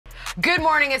Good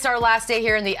morning. It's our last day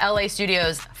here in the LA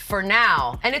studios for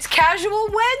now, and it's Casual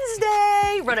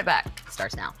Wednesday. Run it back.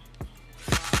 Starts now.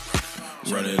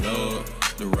 Run it up,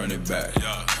 then run it back.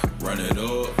 Run it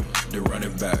up, then run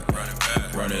it back.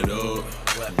 Run it up,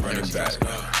 run it back.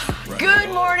 Good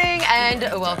morning and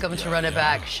welcome to Run It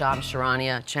Back. Shams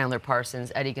Charania, Chandler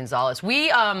Parsons, Eddie Gonzalez.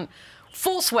 We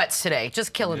full sweats today,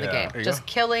 just killing the game. Just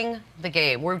killing the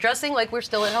game. We're dressing like we're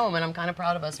still at home, and I'm kind of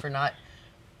proud of us for not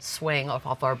swaying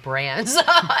off our brands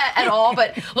at all.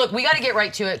 But look, we got to get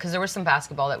right to it because there was some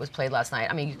basketball that was played last night.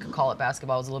 I mean, you could call it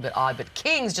basketball. It was a little bit odd, but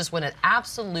Kings just went an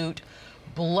absolute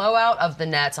blowout of the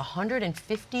Nets,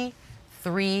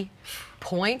 153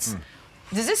 points.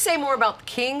 Does this say more about the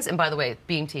Kings? And by the way,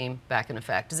 Beam Team back in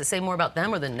effect. Does it say more about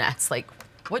them or the Nets? Like,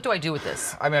 what do I do with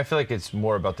this? I mean, I feel like it's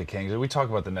more about the Kings. We talk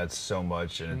about the Nets so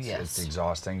much, and it's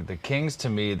exhausting. The Kings, to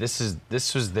me,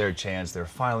 this was their chance. They're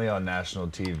finally on national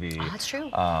TV. Oh, that's true.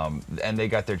 And they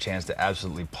got their chance to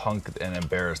absolutely punk and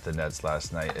embarrass the Nets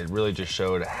last night. It really just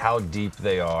showed how deep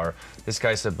they are. This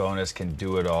guy Sabonis can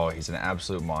do it all. He's an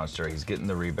absolute monster. He's getting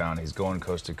the rebound. He's going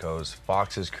coast to coast.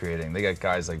 Fox is creating. They got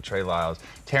guys like Trey Lyles,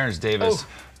 Terrence Davis.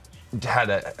 Had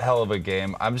a hell of a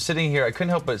game. I'm sitting here, I couldn't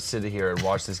help but sit here and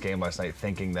watch this game last night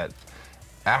thinking that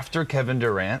after Kevin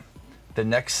Durant, the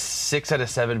next 6 out of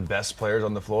 7 best players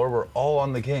on the floor were all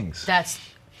on the Kings. That's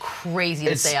crazy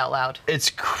to say out loud.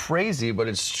 It's crazy, but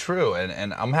it's true,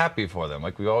 and I'm happy for them.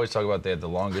 Like we always talk about, they had the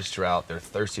longest drought. They're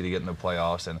thirsty to get in the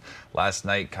playoffs, and last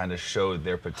night kind of showed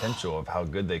their potential of how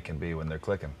good they can be when they're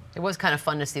clicking. It was kind of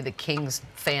fun to see the Kings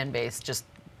fan base just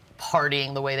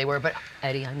partying the way they were, but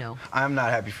Eddie, I know. I'm not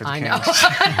happy for the Kings.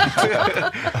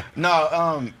 I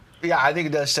know. Yeah, I think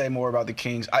it does say more about the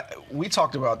Kings. We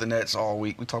talked about the Nets all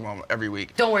week. We talk about them every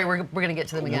week. Don't worry, we're going to get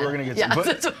to them again. We're going to get to them.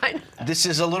 That's fine. This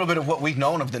is a little bit of what we've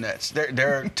known of the Nets.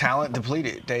 They're talent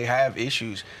depleted. They have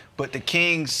issues. But the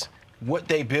Kings, what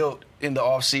they built in the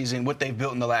offseason, what they've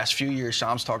built in the last few years,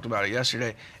 Shams talked about it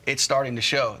yesterday, it's starting to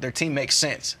show. Their team makes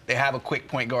sense. They have a quick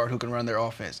point guard who can run their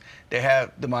offense. They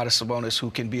have Domantas Sabonis who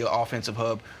can be an offensive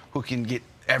hub, who can get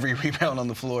every rebound on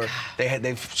the floor.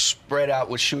 They've spread out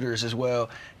with shooters as well.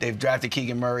 They've drafted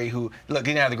Keegan Murray, who, look,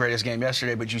 he didn't have the greatest game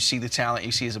yesterday, but you see the talent,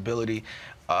 you see his ability.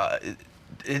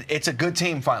 It's a good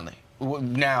team finally.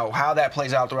 Now, how that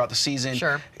plays out throughout the season,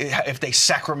 if they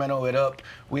Sacramento it up,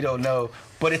 we don't know.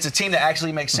 But it's a team that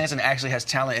actually makes sense and actually has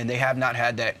talent, and they have not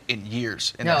had that in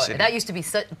years. No, that used to be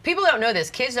such, people don't know this.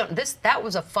 Kids don't. That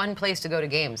was a fun place to go to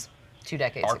games 2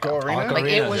 decades ago. Arena? Like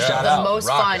it was the most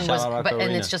fun,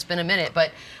 and it's just been a minute.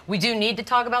 But we do need to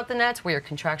talk about the Nets. We are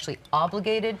contractually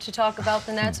obligated to talk about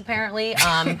the Nets, apparently,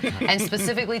 and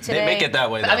specifically today. They make it that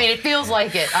way, though. I mean, it feels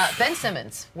like it. Ben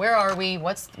Simmons, where are we?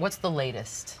 What's the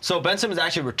latest? So Ben Simmons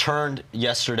actually returned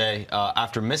yesterday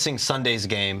after missing Sunday's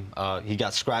game. He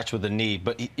got scratched with a knee,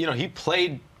 but he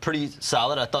played pretty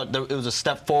solid. I thought it was a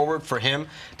step forward for him.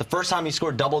 The first time he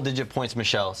scored double-digit points,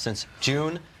 Michelle, since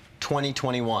June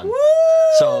 2021. Woo!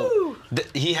 So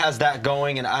he has that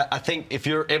going, and I think if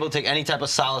you're able to take any type of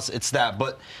solace, it's that.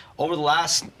 But over the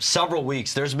last several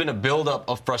weeks, there's been a buildup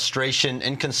of frustration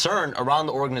and concern around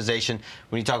the organization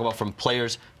when you talk about from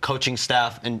players, coaching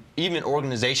staff, and even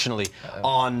organizationally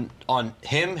on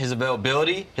him, his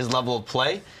availability, his level of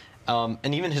play,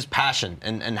 and even his passion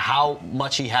and how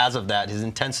much he has of that, his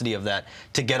intensity of that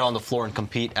to get on the floor and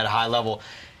compete at a high level.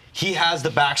 He has the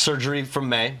back surgery from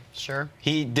May. Sure.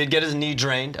 He did get his knee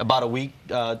drained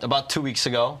about 2 weeks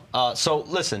ago. So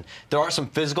listen, there are some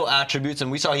physical attributes, and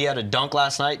we saw he had a dunk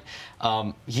last night.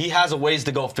 He has a ways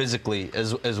to go physically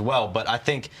as well, but I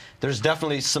think there's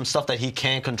definitely some stuff that he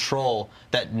can control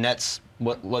that Nets,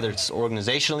 whether it's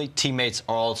organizationally, teammates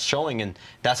are all showing, and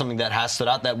that's something that has stood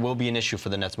out that will be an issue for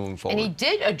the Nets moving forward. And he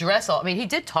did address he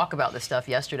did talk about this stuff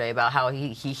yesterday about how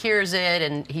he hears it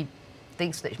and he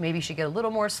thinks that maybe he should get a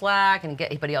little more slack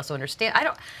but he also understands.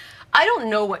 I don't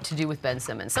know what to do with Ben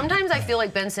Simmons. Sometimes I feel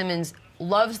like Ben Simmons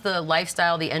loves the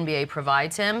lifestyle the NBA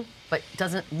provides him, but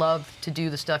doesn't love to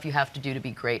do the stuff you have to do to be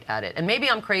great at it. And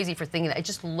maybe I'm crazy for thinking that. It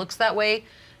just looks that way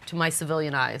to my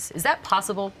civilian eyes. Is that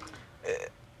possible?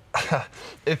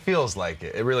 It feels like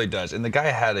it. It really does. And the guy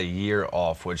had a year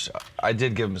off, which I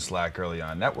did give him slack early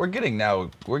on.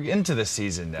 We're into the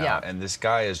season now, and this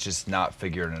guy is just not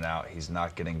figuring it out. He's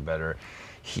not getting better.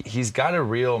 He's got a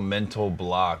real mental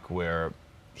block where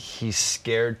he's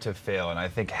scared to fail, and I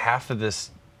think half of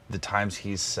the times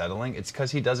he's settling, it's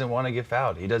because he doesn't want to get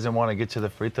fouled. He doesn't want to get to the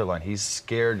free throw line. He's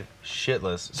scared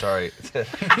shitless, sorry,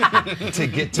 to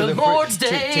get to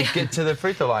the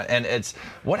free throw line. And it's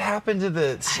what happened to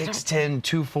the 6'10",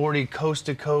 240 coast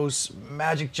to coast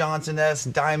Magic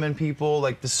Johnson-esque diamond people,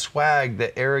 like the swag,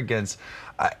 the arrogance.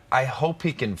 I hope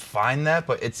he can find that,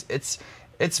 but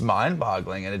it's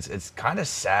mind-boggling, and it's kind of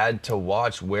sad to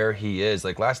watch where he is.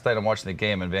 Like last night, I'm watching the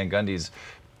game, and Van Gundy's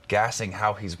gassing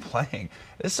how he's playing.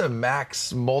 This is a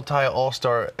max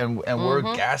multi-all-star, and we're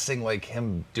gassing like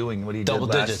him doing what he double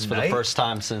did last digits for night. the first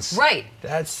time since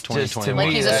That's 2020. just to Like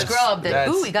me. he's a scrub.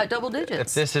 Ooh, he got double If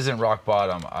digits. this isn't rock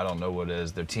bottom, I don't know what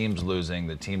is. Their team's losing.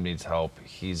 The team needs help.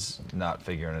 He's not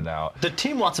figuring it out. The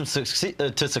team wants him to succeed They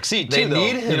too, though.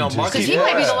 need him to Because succeed. he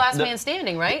might be the last The- man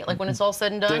standing, right? Like when it's all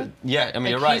said and done. Yeah, I mean,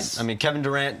 Like you're right. he's- I mean, Kevin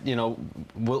Durant,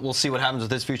 we'll see what happens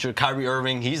with his future. Kyrie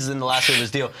Irving, he's in the last year of his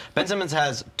deal. Ben Simmons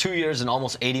has 2 years and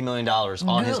almost $80 million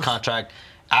on his contract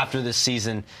after this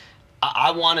season.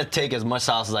 I want to take as much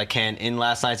solace as I can in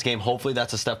last night's game. Hopefully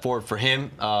that's a step forward for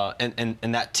him and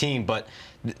that team. But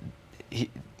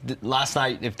last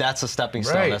night, if that's a stepping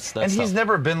stone, that's and he's tough.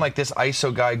 never been like this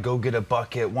ISO guy, go get a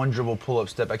bucket, one dribble, pull up,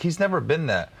 step back. He's never been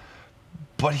that.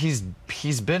 But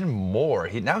he's been more.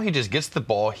 Now he just gets the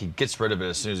ball, he gets rid of it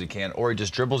as soon as he can, or he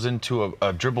just dribbles into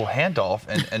a dribble handoff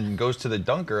and goes to the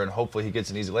dunker, and hopefully he gets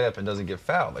an easy layup and doesn't get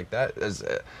fouled. Like that is.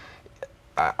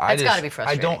 That's got to be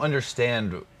frustrating. I don't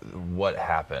understand what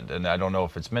happened, and I don't know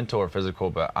if it's mental or physical,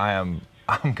 but I'm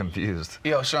confused.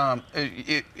 Yo, Sham,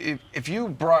 if you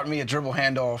brought me a dribble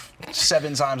handoff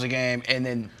 7 times a game, and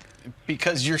then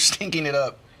because you're stinking it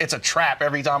up, it's a trap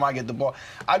every time I get the ball,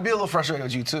 I'd be a little frustrated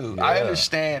with you too. Yeah. I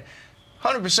understand.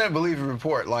 100% believe your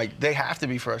report. Like, they have to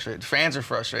be frustrated. Fans are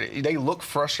frustrated. They look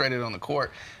frustrated on the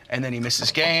court, and then he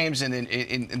misses games, and then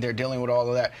and they're dealing with all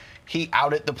of that. He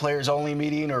outed the players-only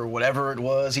meeting or whatever it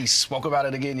was. He spoke about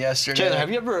it again yesterday. Chandler, have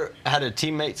you ever had a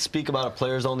teammate speak about a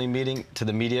players-only meeting to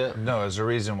the media? No, there's a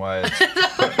reason why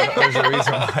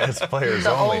it's players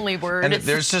The only. only word. And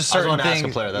there's just I was certain gonna ask a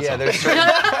things. player, that's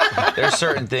yeah, all. there's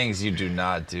certain things you do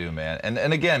not do, man.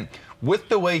 And again, with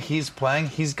the way he's playing,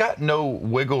 he's got no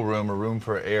wiggle room or room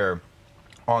for error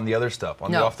on the other stuff,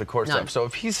 on the off the court stuff. So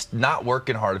if he's not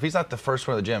working hard, if he's not the first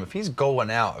one at the gym, if he's going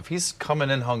out, if he's coming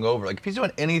in hungover, like if he's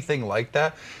doing anything like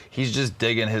that, he's just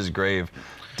digging his grave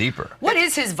deeper. What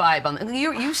is his vibe?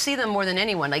 You see them more than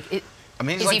anyone. Like, is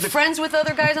like he friends with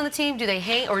other guys on the team? Do they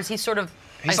hang, or is he sort of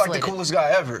He's isolated? like the coolest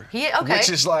guy ever. Okay. Which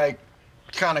is like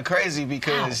kind of crazy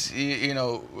because,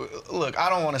 look, I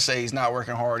don't want to say he's not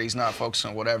working hard, he's not focused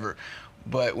on whatever.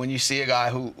 But when you see a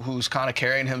guy who's kind of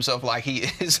carrying himself like he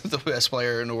is the best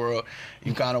player in the world,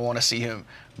 you kind of want to see him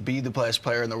be the best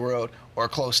player in the world or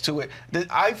close to it.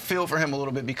 I feel for him a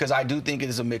little bit because I do think it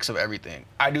is a mix of everything.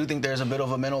 I do think there's a bit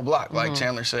of a mental block, like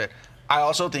Chandler said. I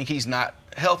also think he's not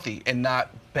healthy and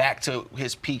not back to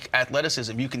his peak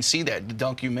athleticism. You can see that. The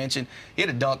dunk you mentioned, he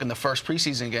had a dunk in the first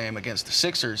preseason game against the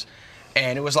Sixers,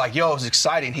 and it was like, yo, it was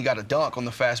exciting. He got a dunk on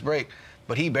the fast break.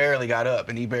 But he barely got up,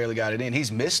 and he barely got it in.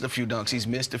 He's missed a few dunks. He's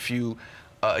missed a few.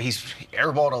 He's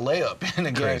airballed a layup in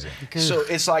the game. So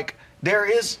it's like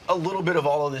there is a little bit of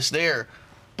all of this there.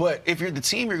 But if you're the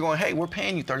team, you're going, hey, we're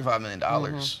paying you $35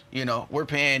 million. We're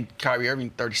paying Kyrie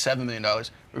Irving $37 million.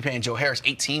 We're paying Joe Harris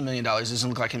 $18 million. Doesn't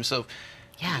look like himself.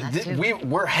 Yeah, that too.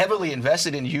 We're heavily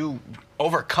invested in you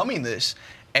overcoming this.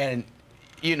 And,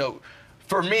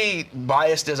 for me,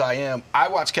 biased as I am, I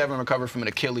watched Kevin recover from an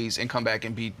Achilles and come back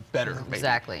and be better. Maybe.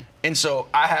 Exactly. And so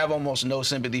I have almost no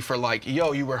sympathy for like,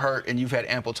 yo, you were hurt and you've had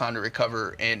ample time to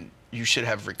recover and you should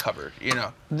have recovered,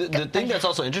 The thing that's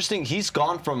also interesting, he's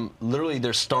gone from literally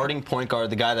their starting point guard,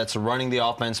 the guy that's running the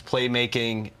offense,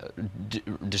 playmaking,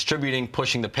 distributing,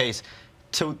 pushing the pace,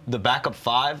 to the backup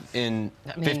 5 in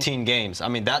 15 games. I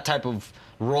mean, that type of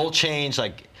role change,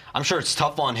 like, I'm sure it's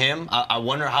tough on him. I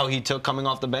wonder how he took coming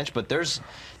off the bench, but there's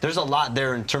a lot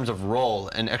there in terms of role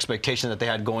and expectation that they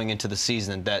had going into the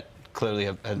season that clearly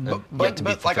have yet to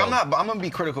be fulfilled. Like I'm gonna be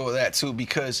critical of that too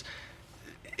because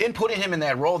in putting him in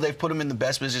that role, they've put him in the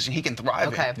best position he can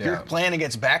thrive in. You're playing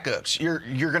against backups.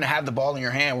 You're gonna have the ball in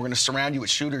your hand. We're gonna surround you with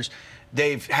shooters.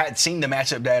 They've seen the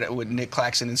matchup data with Nick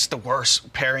Claxton. It's the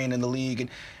worst pairing in the league, and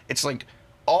it's like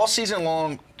all season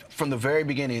long. From the very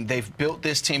beginning, they've built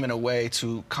this team in a way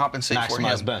to compensate for him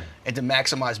and to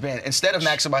maximize Ben instead of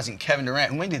maximizing Kevin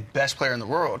Durant, who may be the best player in the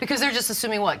world. Because they're just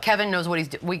assuming what Kevin knows what he's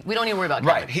doing. We don't need to worry about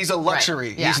Kevin. Right, he's a luxury.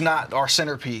 Right. Yeah. He's not our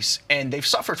centerpiece, and they've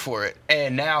suffered for it.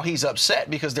 And now he's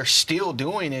upset because they're still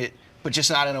doing it, but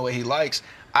just not in a way he likes.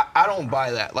 I don't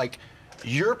buy that. Like,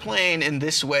 you're playing in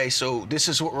this way, so this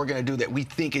is what we're going to do that we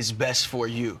think is best for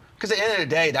you. Because at the end of the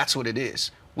day, that's what it is.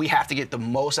 We have to get the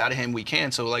most out of him we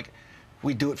can. So, like,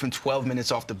 we do it from 12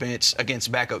 minutes off the bench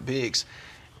against backup bigs.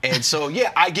 And so,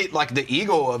 yeah, I get, like, the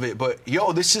ego of it, but,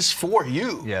 yo, this is for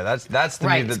you. Yeah, that's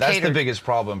the biggest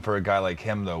problem for a guy like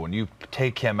him, though. When you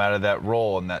take him out of that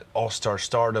role and that all-star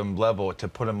stardom level to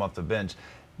put him off the bench,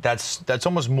 that's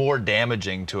almost more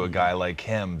damaging to a guy like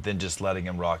him than just letting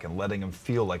him rock and letting him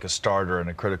feel like a starter and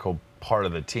a critical part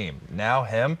of the team. Now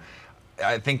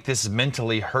I think this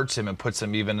mentally hurts him and puts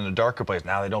him even in a darker place.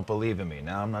 Now they don't believe in me.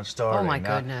 Now I'm not starting. Oh my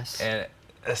goodness. And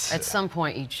at some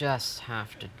point, you just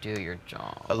have to do your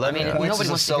job. 11 points is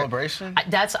a celebration.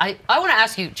 I want to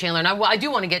ask you, Chandler, and I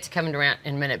do want to get to Kevin Durant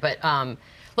in a minute, but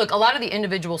look, a lot of the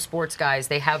individual sports guys,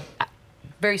 they have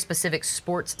very specific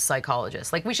sports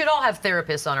psychologists. Like, we should all have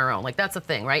therapists on our own. Like, that's a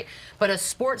thing, right? But a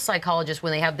sports psychologist,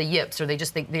 when they have the yips or they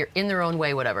just think they're in their own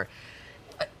way, whatever.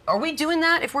 Are we doing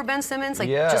that if we're Ben Simmons? Like,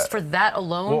 just for that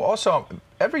alone? Well, also,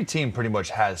 every team pretty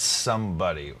much has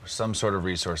somebody, some sort of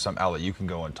resource, some outlet you can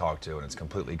go and talk to, and it's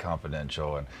completely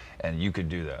confidential, and you could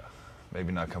do that.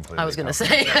 Maybe not completely. I was going to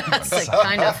say, that's like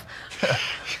kind of.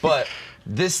 But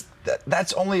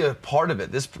that's only a part of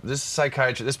it. This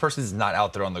psychiatrist, this person's not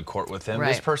out there on the court with him. Right.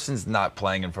 This person's not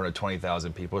playing in front of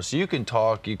 20,000 people. So you can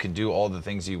talk, you can do all the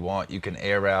things you want, you can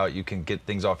air out, you can get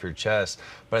things off your chest.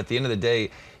 But at the end of the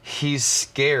day, he's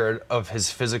scared of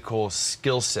his physical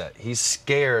skill set. He's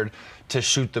scared to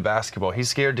shoot the basketball. He's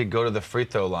scared to go to the free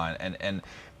throw line. And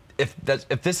if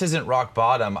this isn't rock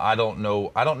bottom, I don't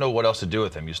know what else to do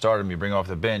with him. You start him, you bring him off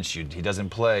the bench. He doesn't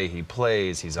play. He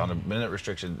plays. He's on a minute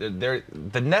restriction.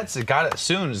 The Nets got it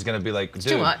soon is going to be like, dude,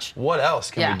 too much. What else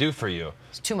can we do for you?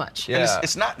 It's too much. Yeah. And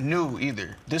it's not new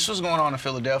either. This was going on in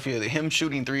Philadelphia. That him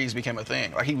shooting threes became a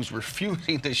thing. Like, he was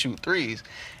refusing to shoot threes.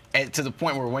 And to the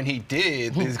point where when he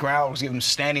did, his crowd was giving him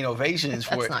standing ovations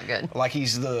for it. That's not good. Like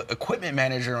he's the equipment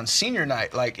manager on senior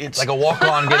night. Like, it's like a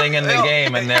walk-on getting in the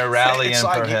game and they're rallying it's for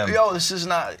like, him. Yo, this is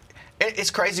not.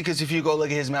 It's crazy because if you go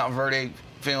look at his Mount Verde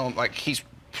film, like, he's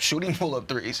shooting pull-up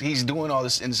threes. He's doing all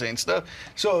this insane stuff.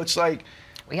 So it's like.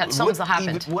 Something's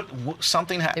happened.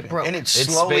 Something happened. It broke. And it's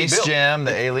It's slowly Space built. Jam.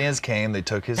 The aliens came. They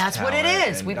took his That's what it talent,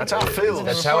 is. and That's how it feels.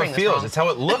 That's how it feels. That's how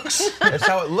it looks. That's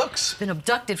how it looks. Been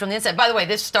abducted from the inside. By the way,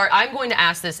 I'm going to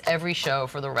ask this every show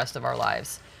for the rest of our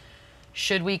lives.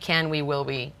 Should we, can we, will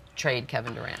we trade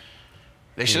Kevin Durant?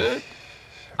 They should.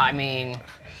 I mean,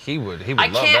 He would I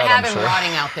love can't that, have I'm him sure.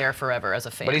 rotting out there forever as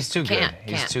a fan. But he's too good. Can't.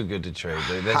 He's too good to trade.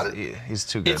 He's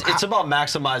too good. It's about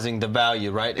maximizing the value,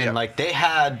 right? And like, they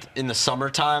had in the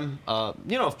summertime,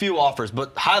 a few offers,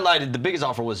 but highlighted the biggest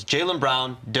offer was Jaylen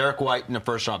Brown, Derek White, and a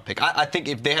first-round pick. I think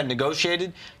if they had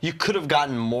negotiated, you could have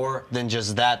gotten more than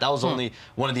just that. That was only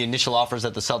one of the initial offers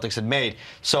that the Celtics had made.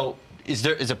 So is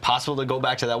it possible to go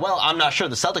back to that? Well, I'm not sure.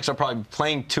 The Celtics are probably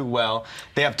playing too well.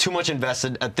 They have too much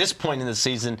invested at this point in the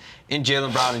season in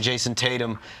Jaylen Brown and Jason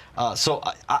Tatum. So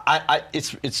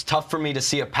it's tough for me to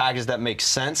see a package that makes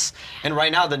sense. And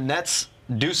right now, the Nets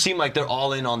do seem like they're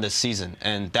all in on this season,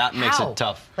 and that makes it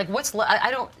tough. Like,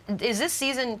 is this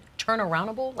season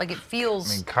turnaroundable? Like, it feels.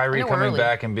 I mean, Kyrie coming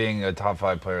back and being a top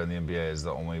 5 player in the NBA is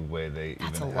the only way they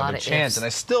even have a chance. And I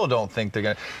still don't think they're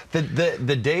gonna.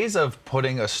 The days of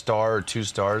putting a star or 2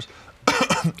 stars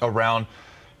around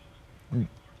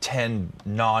 10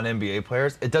 non-NBA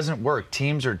players, it doesn't work.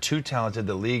 Teams are too talented.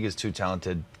 The league is too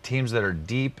talented. Teams that are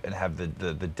deep and have the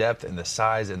depth and the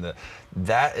size and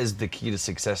that is the key to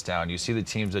success now. And you see the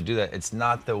teams that do that. It's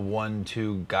not the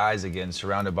 1-2 guys again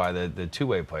surrounded by the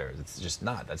 2-way players. It's just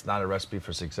not. That's not a recipe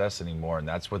for success anymore. And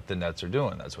that's what the Nets are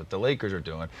doing. That's what the Lakers are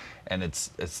doing. And it's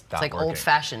not It's like working.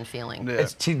 old-fashioned feeling. Yeah.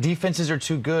 Defenses are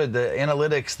too good. The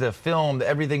analytics, the film,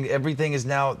 everything is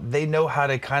now. They know how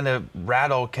to kind of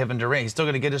rattle Kevin Durant. He's still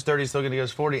going to get his 30. He's still going to get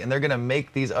his 40, and they're going to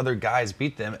make these other guys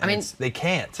beat them. And I mean, they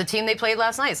can't. The team they played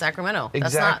last night, Sacramento.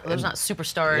 Exactly. Those not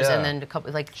superstars, and then a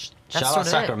couple like. That's Shout sort out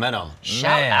of Sacramento.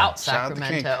 Shout out Shout out the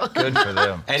Sacramento. Good for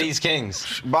them. Eddie's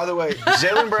Kings. By the way,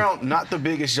 Jaylen Brown, not the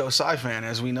biggest Joe Tsai fan,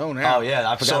 as we know now. Oh,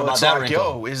 yeah, I forgot so about it's that like,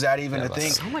 wrinkle. is that even a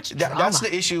thing? So much That's drama.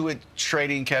 the issue with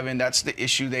trading Kevin. That's the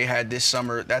issue they had this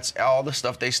summer. That's all the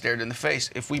stuff they stared in the face.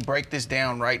 If we break this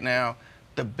down right now,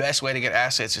 the best way to get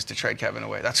assets is to trade Kevin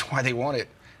away. That's why they wanted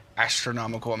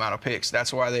astronomical amount of picks.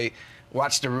 That's why they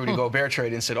watched the Rudy Gobert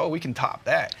trade and said, oh, we can top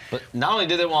that. But not only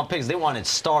did they want picks, they wanted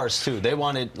stars too. They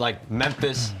wanted like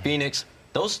Memphis, Phoenix.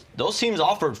 Those teams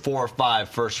offered 4 or 5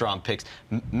 first-round picks.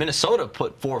 Minnesota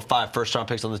put 4 or 5 first-round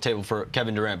picks on the table for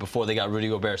Kevin Durant before they got Rudy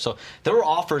Gobert. So there were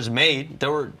offers made.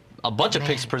 There were a bunch of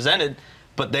picks presented,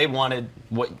 but they wanted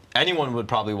what anyone would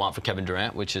probably want for Kevin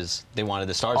Durant, which is they wanted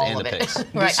the stars and the picks.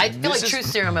 Right. I feel like truth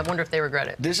serum. I wonder if they regret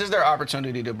it. This is their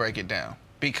opportunity to break it down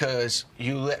because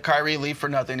you let Kyrie leave for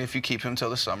nothing if you keep him till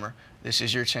the summer. This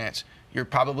is your chance. You're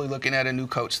probably looking at a new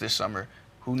coach this summer.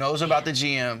 Who knows about the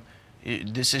GM?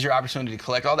 This is your opportunity to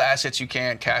collect all the assets you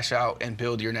can, cash out, and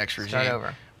build your next regime. Start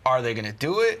over. Are they going to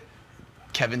do it?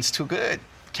 Kevin's too good.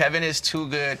 Kevin is too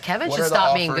good. Kevin What should are the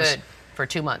stop being offers? good for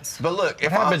 2 months. But look,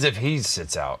 What happens if he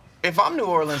sits out? if I'm New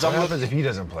Orleans, What I'm happens if he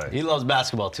doesn't play? He loves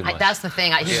basketball too much. That's the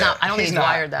thing. He's not. I don't think he's not.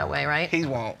 wired that way, right? He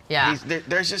won't. Yeah.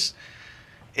 There's just.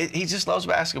 He just loves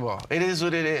basketball. It is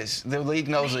what it is. The league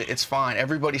knows it. It's fine.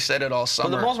 Everybody said it all summer.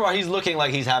 For the most part, he's looking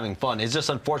like he's having fun. It's just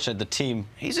unfortunate the team.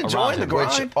 He's enjoying the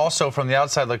grind. Which also, from the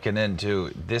outside looking in,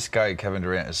 too, this guy, Kevin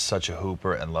Durant, is such a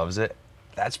hooper and loves it.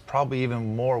 That's probably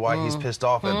even more why he's pissed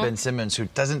off at Ben Simmons, who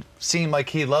doesn't seem like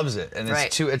he loves it. And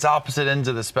it's opposite ends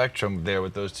of the spectrum there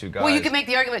with those two guys. Well, you could make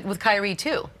the argument with Kyrie,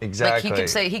 too. Exactly.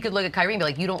 Like, he could look at Kyrie and be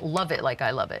like, you don't love it like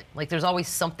I love it. Like, there's always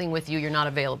something with you. You're not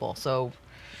available. So...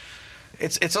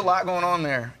 It's a lot going on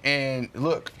there, and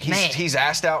look, he's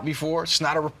asked out before. It's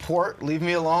not a report. Leave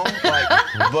me alone.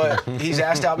 But he's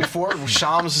asked out before.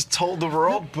 Shams has told the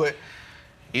world, but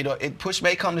push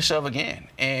may come to shove again,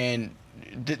 and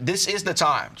this is the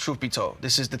time. Truth be told,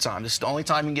 this is the time. This is the only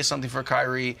time you can get something for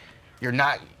Kyrie. You're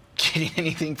not getting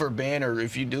anything for Ben, or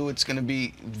if you do, it's going to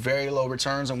be very low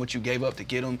returns on what you gave up to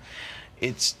get him.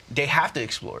 They have to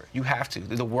explore it. You have to.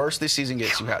 The worse this season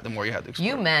gets, the more you have to explore.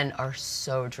 You men are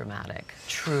so dramatic,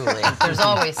 truly. There's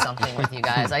always something with you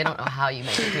guys. I don't know how you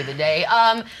make it through the day.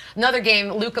 Another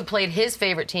game, Luka played his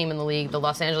favorite team in the league. The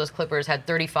Los Angeles Clippers had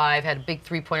 35, had a big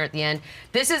three-pointer at the end.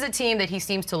 This is a team that he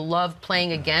seems to love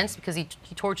playing against because he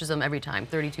torches them every time,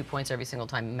 32 points every single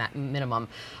time minimum.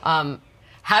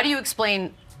 How do you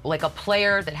explain like a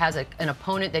player that has an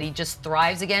opponent that he just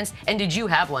thrives against? And did you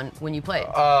have one when you played?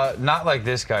 Not like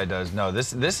this guy does. No,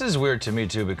 this is weird to me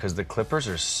too because the Clippers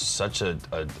are such a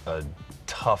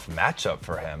tough matchup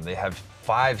for him. They have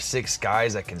 5-6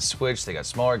 guys that can switch. They got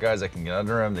smaller guys that can get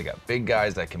under him. They got big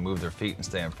guys that can move their feet and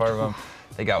stay in front of him.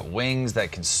 They got wings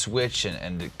that can switch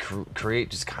and create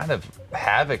just kind of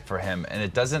havoc for him, and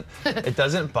it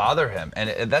doesn't bother him.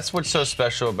 And that's what's so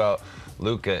special about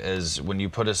Luka is when you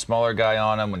put a smaller guy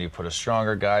on him, when you put a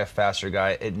stronger guy, a faster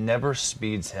guy, it never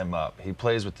speeds him up. He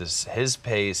plays with his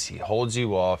pace. He holds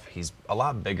you off. He's a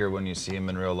lot bigger when you see him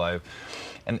in real life,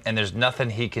 and there's nothing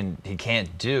he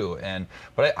can't do.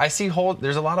 But I see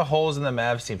there's a lot of holes in the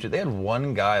Mavs team too. They had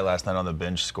one guy last night on the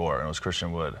bench score, and it was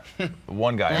Christian Wood.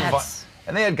 One guy.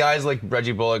 And they had guys like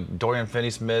Reggie Bullock, Dorian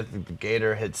Finney-Smith,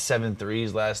 Gator hit 7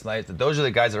 threes last night. Those are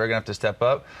the guys that are going to have to step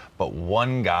up. But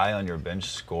one guy on your bench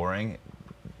scoring.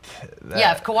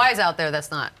 Yeah, if Kawhi's out there,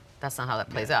 that's not how that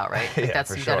plays out, right? Like Yeah,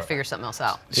 you got to figure something else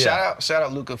out. Shout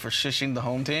out Luka for shushing the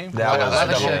home team. That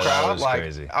was like,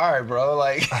 crazy. All right, bro.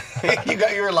 Like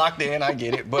you were locked in. I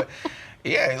get it, but.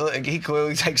 Yeah, look, he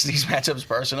clearly takes these matchups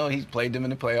personal. He's played them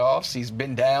in the playoffs. He's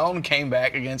been down, came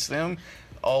back against them.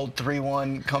 Old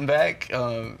 3-1 comeback.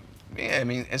 Yeah, I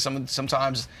mean,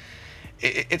 sometimes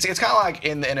it's kind of like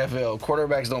in the NFL.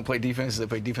 Quarterbacks don't play defense; they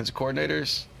play defensive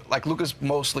coordinators. Like Luka's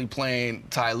mostly playing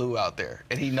Ty Lue out there,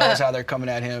 and he knows how they're coming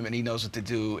at him, and he knows what to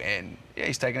do, and yeah,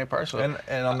 he's taking it personally.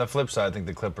 And on the flip side, I think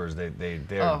the Clippers they need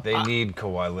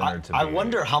Kawhi Leonard to. I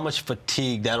wonder how much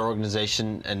fatigue that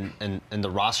organization and the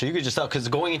roster. You could just tell because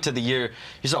going into the year,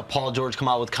 you saw Paul George come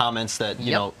out with comments that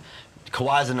you know.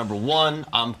 Kawhi's the number 1.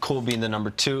 I'm cool being the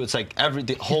number 2. It's like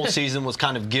the whole season was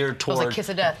kind of geared toward it was a kiss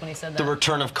of death when he said that. The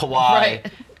return of Kawhi,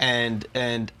 right.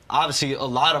 and obviously a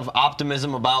lot of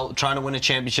optimism about trying to win a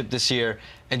championship this year,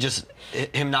 and just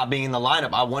him not being in the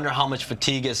lineup. I wonder how much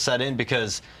fatigue has set in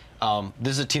because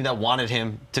this is a team that wanted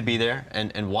him to be there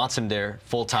and wants him there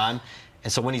full time.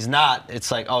 And so when he's not,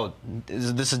 it's like, oh,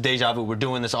 this is deja vu. We're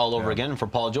doing this all over again. And for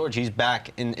Paul George, he's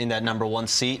back in that number 1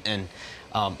 seat. And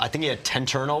I think he had 10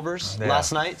 turnovers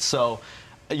last night. So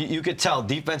you could tell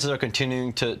defenses are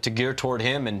continuing to gear toward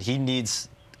him, and he needs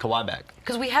Kawhi back.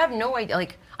 Because we have no idea.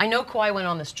 Like, I know Kawhi went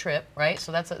on this trip, right?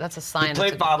 So that's a sign. He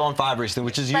played 5-on-5 recently,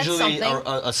 which is usually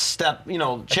a step. You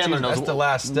know, Chandler knows. That's the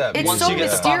last step. It's Once so you get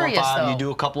mysterious, 5-on-5, though. you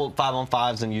do a couple of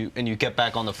 5-on-5s, and you get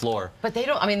back on the floor. But they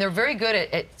don't. I mean, they're very good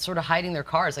at sort of hiding their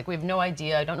cards. Like, we have no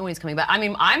idea. I don't know when he's coming back. I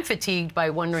mean, I'm fatigued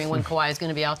by wondering when Kawhi is going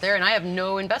to be out there, and I have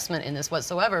no investment in this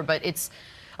whatsoever. But it's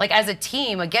like, as a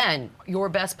team, again, your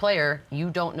best player, you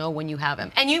don't know when you have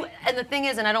him. And the thing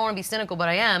is, and I don't want to be cynical, but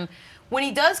I am. When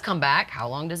he does come back, how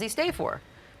long does he stay for?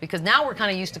 Because now we're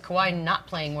kind of used to Kawhi not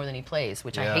playing more than he plays,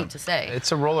 which I hate to say.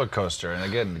 It's a roller coaster, and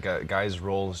again, guys'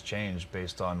 roles change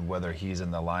based on whether he's in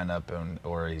the lineup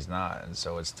or he's not. And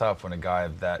so it's tough when a guy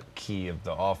of that key of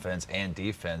the offense and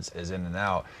defense is in and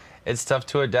out. It's tough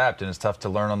to adapt, and it's tough to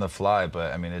learn on the fly.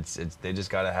 But I mean, they just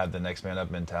got to have the next man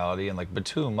up mentality. And like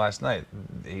Batum last night,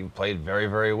 he played very,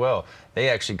 very well. They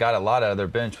actually got a lot out of their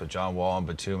bench with John Wall and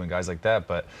Batum and guys like that.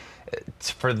 But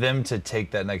for them to take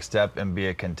that next step and be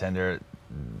a contender,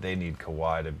 they need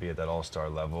Kawhi to be at that all-star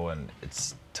level, and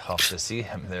it's tough to see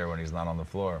him there when he's not on the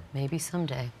floor. Maybe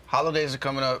someday. Holidays are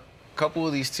coming up. couple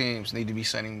of these teams need to be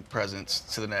sending presents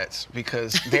to the Nets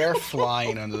because they're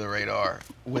flying under the radar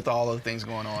with all of the things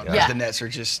going on. Yeah. The Nets are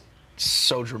just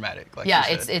so dramatic. Like yeah,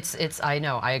 you said. it's. I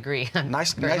know. I agree.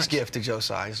 Nice gift to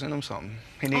Josiah. Send him something.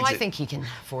 He needs I it. think he can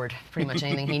afford pretty much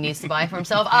anything he needs to buy for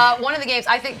himself. One of the games,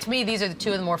 I think, to me, these are the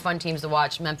two of the more fun teams to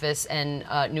watch, Memphis and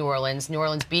New Orleans. New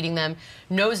Orleans beating them.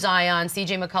 No Zion.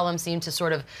 C.J. McCollum seemed to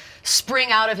sort of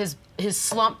spring out of his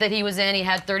slump that he was in. He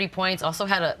had 30 points. Also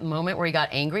had a moment where he got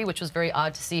angry, which was very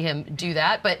odd to see him do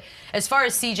that. But as far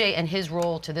as C.J. and his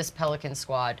role to this Pelican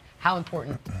squad, how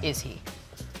important is he?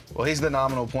 Well, he's the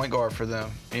nominal point guard for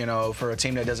them. You know, for a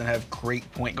team that doesn't have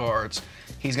great point guards,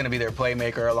 he's going to be their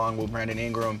playmaker along with Brandon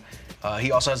Ingram.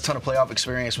 He also has a ton of playoff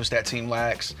experience, which that team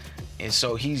lacks. And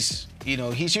so he's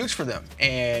huge for them.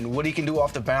 And what he can do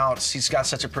off the bounce, he's got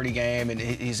such a pretty game, and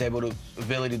he's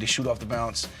ability to shoot off the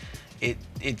bounce.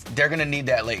 They're going to need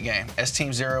that late game. As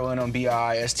teams zero in on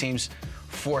BI, as teams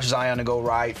force Zion to go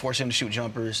right, force him to shoot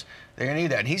jumpers. They're going to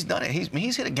need that. And he's done it.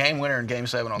 He's hit a game winner in Game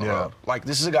 7 on the road. Like,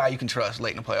 this is a guy you can trust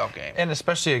late in a playoff game. And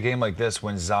especially a game like this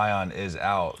when Zion is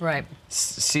out. Right.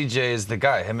 CJ is the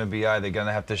guy. Him and BI, they're going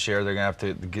to have to share. They're going to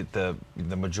have to get the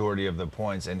majority of the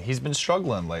points. And he's been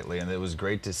struggling lately, and it was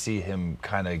great to see him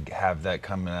kind of have that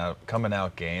coming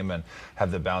out game and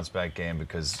have the bounce back game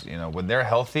because, you know, when they're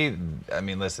healthy, I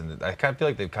mean, listen, I kind of feel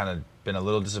like they've kind of been a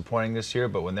little disappointing this year,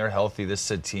 but when they're healthy, this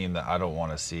is a team that I don't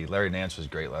want to see. Larry Nance was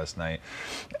great last night.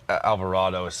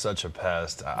 Alvarado is such a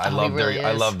pest. I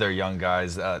love their young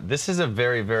guys. This is a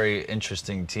very, very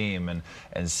interesting team, and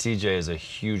CJ is a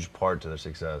huge part to their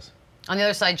success. On the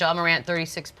other side, Ja Morant,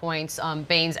 36 points.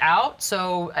 Bane's out,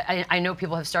 so I know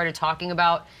people have started talking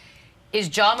about,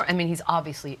 is Ja Morant, I mean, he's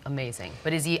obviously amazing,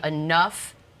 but is he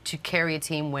enough to carry a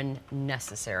team when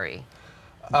necessary?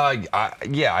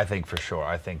 Yeah, I think for sure.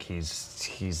 I think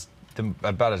he's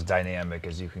about as dynamic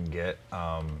as you can get,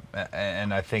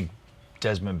 and I think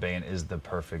Desmond Bane is the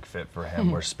perfect fit for him.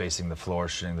 We're spacing the floor,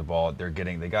 shooting the ball. They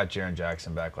got Jaren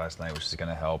Jackson back last night, which is going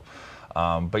to help.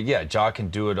 But yeah, Ja can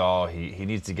do it all. He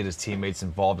needs to get his teammates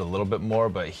involved a little bit more,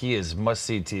 but he is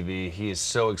must-see TV. He is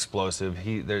so explosive.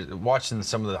 Watching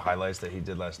some of the highlights that he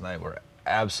did last night were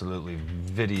absolutely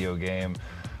video game.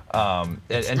 And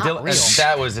Dylan,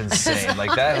 that was insane.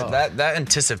 Like that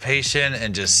anticipation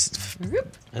and just and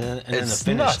then the finish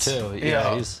nuts. too.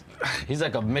 Yeah, he's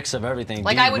like a mix of everything.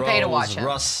 Like, I would pay to watch him.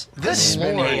 Russ, this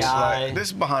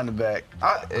is behind the back.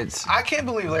 I can't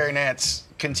believe Larry Nance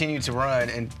continued to run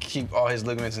and keep all his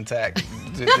ligaments intact.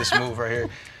 This move right here.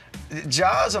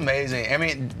 Ja's amazing. I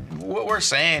mean, what we're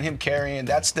saying, him carrying,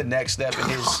 that's the next step in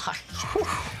his.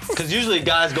 Because usually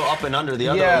guys go up and under the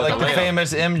other. Yeah, like the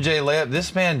famous MJ layup.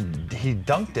 This man, he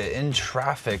dunked it in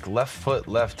traffic, left foot,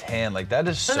 left hand. Like, that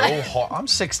is so hard. I'm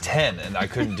 6'10", and I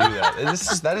couldn't do that.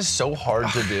 That is so hard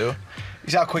to do. You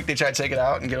see how quick they try to take it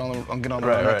out and get on the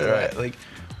run after that. Like,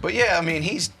 but yeah, I mean,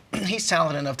 he's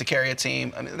talented enough to carry a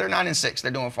team. I mean, they're 9-6.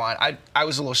 They're doing fine. I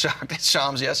was a little shocked at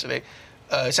Shams yesterday.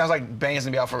 It sounds like Bane's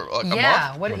gonna be out for a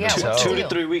month. 2 to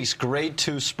 3 weeks. Grade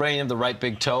 2 sprain of the right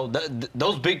big toe.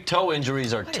 Those big toe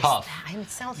injuries are tough. It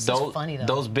sounds so funny though.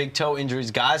 Those big toe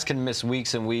injuries, guys can miss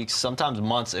weeks and weeks, sometimes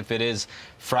months if it is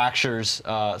fractures.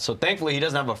 So thankfully he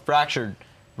doesn't have a fractured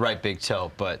right big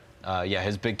toe, but yeah,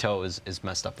 his big toe is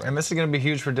messed up right now. And this is going to be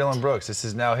huge for Dylan Brooks. This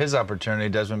is now his opportunity.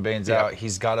 Desmond Bane's out.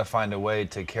 He's got to find a way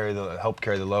to help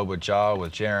carry the load with Ja,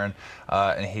 with Jaren.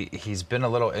 And he's been a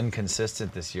little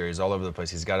inconsistent this year. He's all over the place.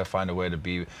 He's got to find a way to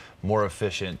be more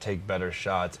efficient, take better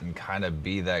shots, and kind of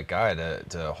be that guy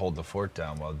to hold the fort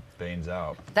down while Bane's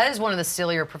out. That is one of the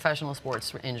sillier professional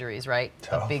sports injuries, right?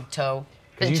 A big toe.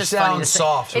 You sound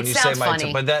soft when you say my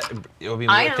toe, but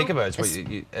think about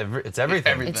it. It's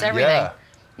everything. It's everything. Yeah.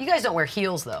 You guys don't wear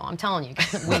heels, though. I'm telling you.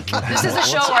 This is a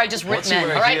show where I just rip men.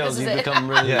 All right, heels, you become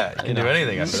really, you can do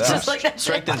anything after that. Just like that.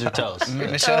 Strengthens your toes.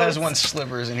 Michelle has one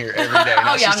slippers in here every day.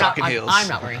 Now she's talking heels. I'm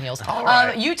not wearing heels.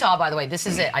 Right. Utah, by the way, this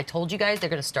is it. I told you guys they're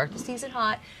going to start the season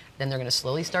hot. Then they're going to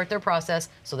slowly start their process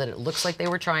so that it looks like they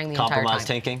were trying the entire time. Compromise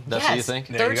tanking? That's what you think?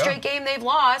 Third straight game they've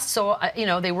lost. So,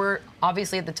 they were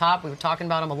obviously at the top. We were talking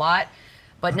about them a lot.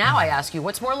 But now I ask you,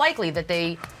 what's more likely, that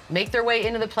they make their way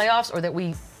into the playoffs or that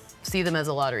we see them as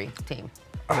a lottery team?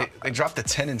 They dropped to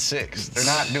 10-6. They're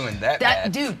not doing that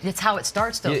bad. Dude, it's how it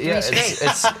starts, though. Yeah, Three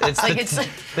straight.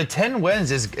 The 10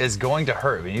 wins is going to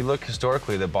hurt. When you look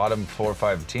historically, the bottom 4 or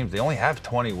 5 teams, they only have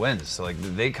 20 wins. So, like,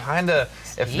 they kind of,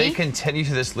 if they continue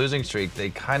this losing streak, they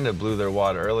kind of blew their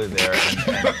wad early there.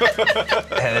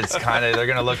 And it's kind of, they're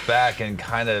going to look back and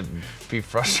kind of be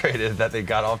frustrated that they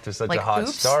got off to such a hot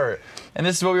start. And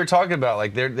this is what we were talking about.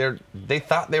 Like they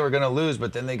thought they were going to lose,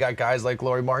 but then they got guys like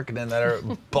Lauri Markkanen that are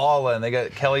balling. They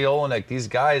got Kelly Olynyk. These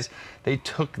guys, they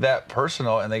took that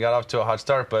personal and they got off to a hot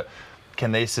start. But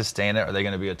can they sustain it? Are they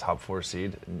going to be a top 4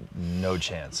 seed? No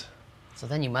chance. So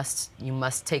then you must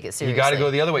take it seriously. You got to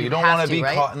go the other way. You don't want to be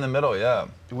caught in the middle. Yeah.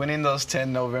 Winning those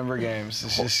 10 November games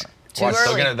is just. Too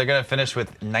early. They're gonna finish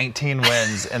with 19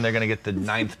 wins, and they're gonna get the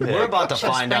 9th pick. We're about to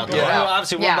find out.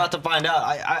 Obviously, we're Yeah. about to find out.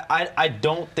 I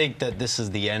don't think that this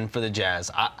is the end for the Jazz.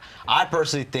 I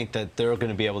personally think that they're going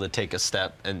to be able to take a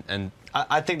step, and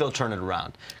I think they'll turn it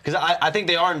around. Because I think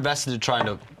they are invested in trying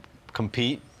to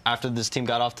compete after this team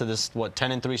got off to this,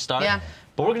 10-3 start? Yeah.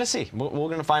 But we're going to see. We're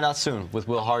going to find out soon with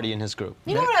Will Hardy and his group.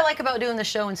 You know what I like about doing the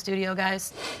show in studio,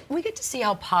 guys? We get to see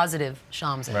how positive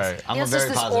Shams is. Right. He has just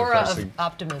this aura of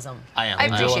optimism. I am. I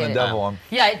appreciate it. Devil on.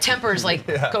 Yeah, it tempers like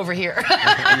over here.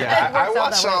 Yeah, I It works out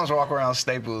watch that way. Shams walk around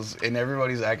Staples, and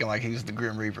everybody's acting like he's the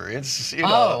Grim Reaper. It's, you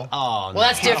know. Oh, well,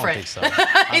 that's no, I different.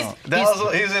 don't think so.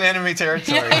 He's in enemy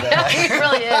territory. Yeah, he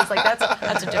really is. Like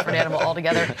that's a different animal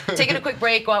altogether. Taking a quick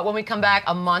break. When we come back,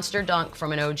 a monster dunk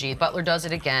from an OG. Butler does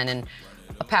it again, and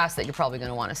a pass that you're probably going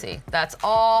to want to see. That's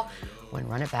all when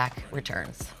Run It Back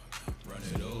returns. Run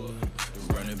it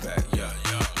up, run it back, yeah,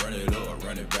 yeah. Run it up,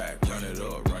 run it back, run it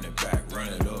up, run it back, run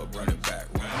it up, run it back.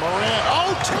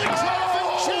 Morant, takes off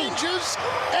and changes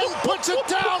and puts it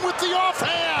down with the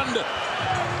offhand.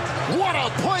 What a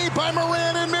play by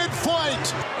Morant in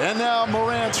mid-flight. And now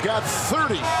Morant's got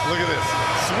 30. Look at this.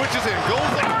 Switches in,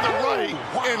 goes out the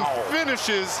right, and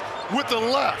finishes with the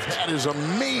left. That is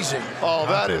amazing. Oh,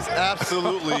 that is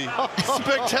absolutely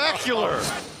spectacular.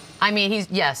 I mean,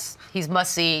 he's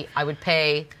must-see. I would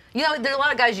pay. You know, there are a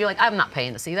lot of guys you're like, I'm not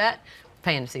paying to see that.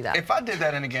 Paying to see that. If I did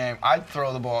that in a game, I'd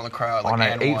throw the ball in the crowd like On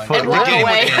an and 8-foot and walk rim.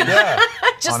 away. Yeah.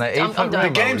 Just, On an 8-foot I'm done.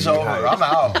 rim. The game's over. I'm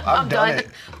out. I'm done. done. It.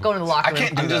 Going to the locker I room.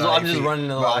 can't do I'm that. just, on I'm just 8 feet. running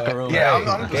to the locker room. Yeah,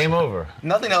 Hey, I'm game over.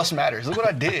 Nothing else matters. Look what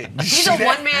I did. He's a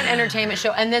one-man entertainment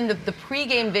show, and then the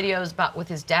pregame videos about with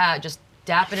his dad, just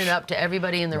dapping it up to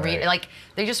everybody in the Right. like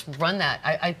they just run that.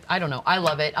 I don't know. I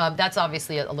love it. That's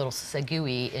obviously a little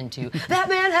segue into that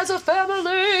man has a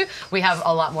family. We have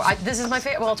a lot more. This is my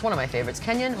favorite. Well, it's one of my favorites.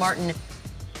 Kenyon Martin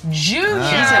Jr.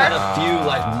 He's had a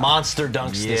few monster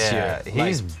dunks this year.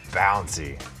 He's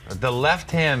bouncy. The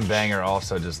left-hand banger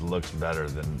also just looks better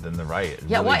than the right. It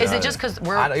Yeah, really why? Is it does. just 'cause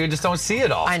you just don't see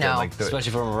it often. I know. Like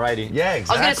especially from a righty. Yeah, I was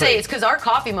exactly. gonna say it's because our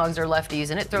coffee mugs are lefties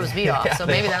and it throws me off. So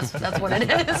maybe that's what it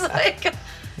is. Like,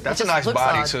 That's it a nice just looks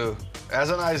body odd. too. That's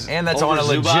a nice. And that's Over on a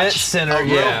legit Zubac? center. A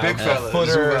real Yeah, big fella,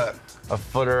 a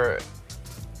footer.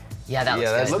 Yeah, that looks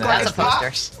Yeah, good. Look That's like a his poster.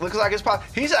 pops. Looks like his pop.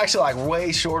 He's actually like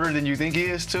way shorter than you think he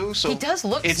is too. So He does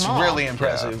look It's small. really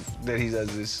impressive that he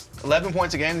does this. 11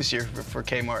 points a game this year for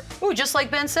Kmart. Ooh, just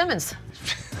like Ben Simmons.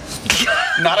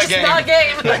 Not a game. Not a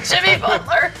game, but Jimmy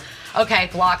Butler. Okay,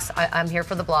 blocks. I'm here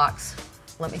for the blocks.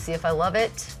 Let me see if I love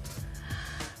it.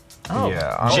 Oh.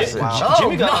 Yeah, honestly.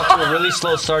 Jimmy got off to a really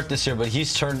slow start this year, but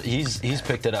he's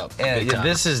picked it up. And big time.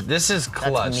 this is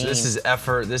clutch. mean. This is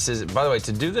effort. This is, by the way,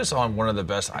 to do this on one of the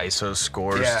best ISO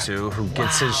scorers too, who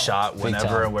gets his shot whenever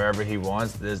time. and wherever he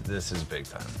wants. This is big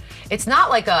time. It's not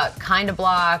like a kind of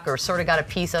block or sort of got a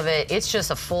piece of it. It's just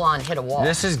a full-on hit a wall.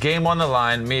 This is game on the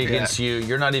line, me against you.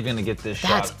 You're not even gonna get this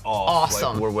That's shot off.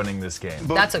 awesome. Like we're winning this game.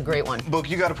 Book- That's a great one. Book,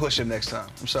 you got to push him next time.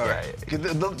 I'm sorry.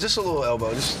 Just a little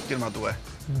elbow. Just get him out the way.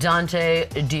 Dante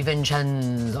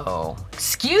DiVincenzo.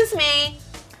 Excuse me.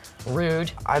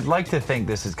 Rude. I'd like to think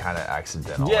this is kind of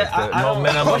accidental. Yeah, like the I don't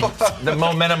momentum, the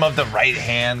momentum of the right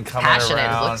hand coming Passionate, it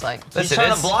around. looks like. He's Listen, trying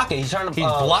to it's- block it. He's trying to. He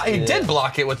yeah. did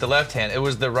block it with the left hand. It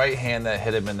was the right hand that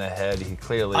hit him in the head. He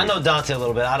clearly. I know Dante a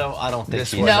little bit. I don't think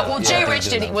This he. was No, a- well, yeah, Jay I Rich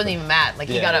did. He wasn't even mad. Like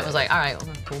he Yeah, got up yeah. and was like, all right,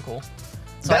 cool.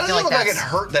 So That I feel doesn't look like it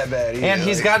that's- hurt that bad either. And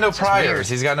he's Like, got no weird. priors.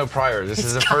 He's got no priors. This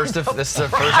is a first. This is a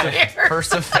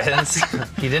first offense.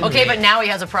 He didn't. Okay, but now he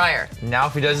has a prior. now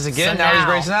if he does this again, So now he's now-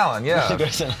 Grayson Allen.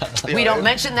 Yeah. We don't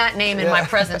mention that name in my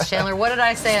presence, Chandler. What did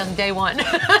I say on day one?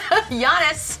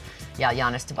 Giannis. Yeah,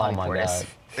 Giannis to Bobby Oh my Portis. God.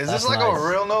 Is That's this like nice. a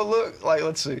real no look? Like,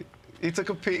 let's see. He took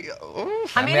a peek. Ooh.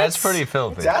 I mean, that's it's pretty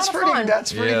filthy. That's lot of pretty. fun.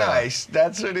 That's pretty Yeah. nice.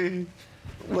 That's pretty.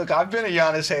 Look, I've been a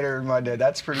Giannis hater in my day.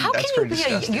 That's pretty. How That's can you pretty be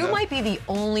disgusting. you though. might be the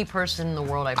only person in the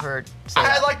world I've heard say I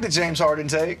that. like the James Harden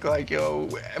take, like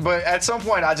but at some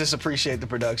point I just appreciate the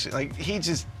production. Like he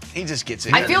just gets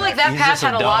it. I feel like that He's pass just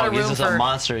had a lot of dog. room He's just for. a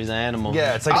monster. He's an animal.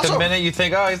 Yeah, it's like Also- the minute you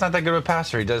think, oh, he's not that good of a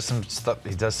passer, he does some stuff.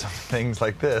 He does some things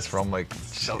like this where I'm like,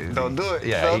 Don't do it.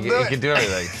 Yeah, Don't he do it. can do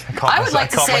everything. I would like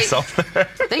to caught say- myself there.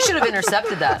 They should have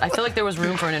intercepted that. I feel like there was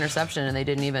room for an interception and they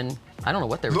didn't even. I don't know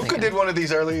what they were Luka thinking. did one of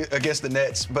these early against the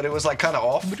Nets, but it was like kind of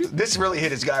off. This really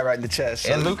hit his guy right in the chest.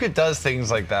 So. And Luka does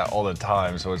things like that all the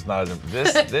time, so it's not as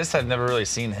this I've never really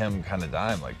seen him kind of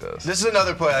dime like this. This is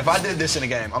another play. If I did this in a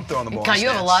game, I'm throwing the ball. God, you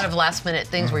have a lot of last-minute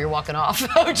things where you're walking off.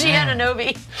 OG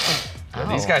Anunoby. Yeah,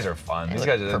 these guys are fun. These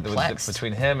guys are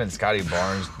between him and Scotty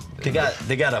Barnes.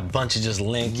 They got a bunch of just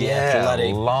lanky,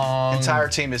 athletic. Long. Entire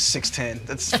team is 6'10".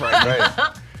 That's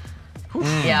right.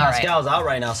 Yeah, Pascal's out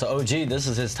right now, so OG, this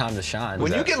is his time to shine.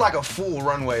 When you get like a full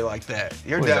runway like that,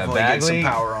 you're definitely getting some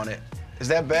power on it. Is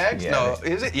that Bags? Yeah. No,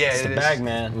 is it? Yeah, it's the bag,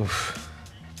 man. Oof.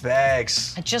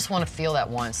 Bags. I just want to feel that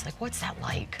once. Like, what's that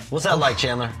like? What's that like,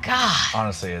 Chandler? God.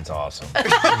 Honestly, it's awesome.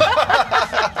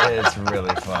 It's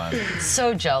really fun.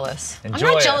 So jealous. Enjoy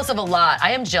I'm not jealous of a lot.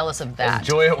 I am jealous of that.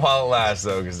 Enjoy it while it lasts,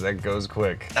 though, because that goes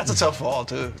quick. That's a tough fall,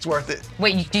 too. It's worth it.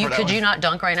 Wait, could you not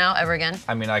dunk right now ever again?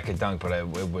 I mean, I could dunk, but it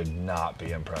would not be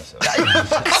impressive.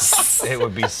 It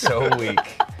would be so weak.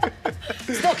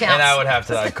 Still counts. And I would have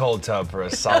to cold tub for a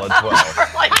solid 12.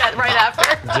 Like that right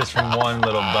after. Just from one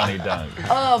little bunny dunk.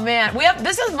 Oh man,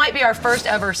 might be our first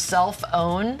ever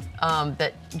self-own.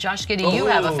 That Josh Giddey, you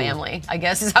have a family, I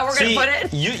guess is how we're gonna put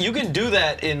it. You can do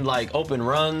that in like open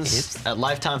runs at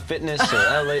Lifetime Fitness or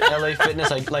LA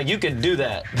Fitness. Like you can do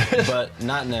that, but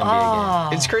not in the NBA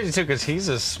game. It's crazy too because he's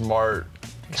a smart,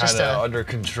 kind of under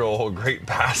control, great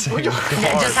passer.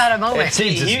 Just had a moment.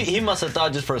 He must have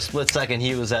thought just for a split second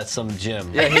he was at some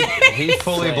gym. Yeah, he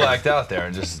fully blacked out there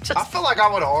and just. I feel like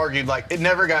I would have argued like it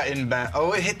never got inbound.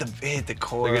 Oh, it hit the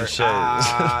court. Look at Shea.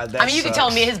 I mean, you can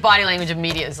tell me his body language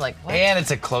immediately is like, what? And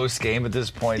it's a close game at this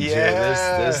point too.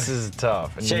 This is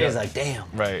tough. And Shea is like,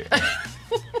 damn. Right.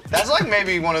 That's like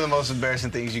maybe one of the most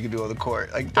embarrassing things you can do on the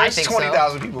court. Like there's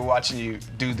 20,000 people watching you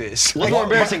do this. What's more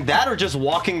embarrassing, that or just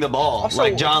walking the ball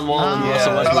like John Wall and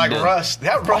Russell Westbrook like did? Russ.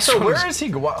 That Russ. So where is he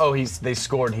going? Oh, they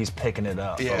scored and he's picking it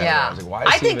up. Yeah. Yeah. I was like, why is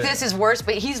I he think even- this is worse,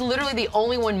 but he's literally the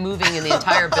only one moving in the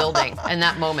entire building in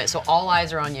that moment. So all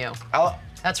eyes are on you.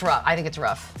 That's rough. I think it's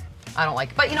rough. I don't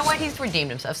like it. But you know what? He's redeemed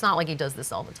himself. It's not like he does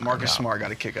this all the time. Marcus Smart got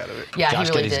a kick out of it. Yeah, Josh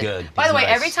he really Giddey's did. good. By the way,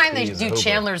 He's every nice. time they He's do a hooper.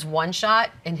 Chandler's one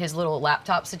shot in his little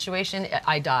laptop situation,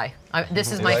 I die.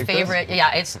 This is my like this? favorite.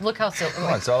 Yeah, look how silly. Oh,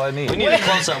 that's all I need. We need a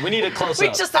close-up. We need a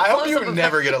close-up. I hope you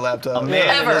never get a laptop.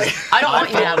 Ever. I don't want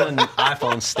you to have an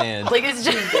iPhone stand. Like it's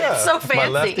just it's so My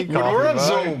lefty fancy. When we're on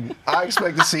coffee mug. Zoom, I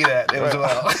expect to see that as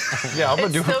well. Yeah, I'm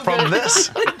gonna do It's so it from good. this.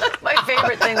 My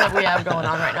favorite thing that we have going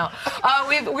on right now.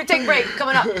 We take a break.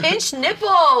 Coming up, pinch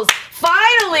nipples.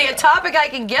 Finally, a topic I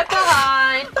can get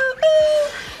behind.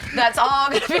 That's all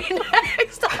going to be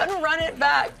next on Run It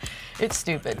Back. It's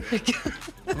stupid.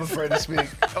 I'm afraid to speak.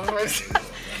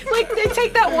 Like they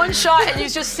take that one shot and you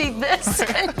just see this.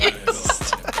 And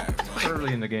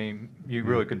Early in the game, you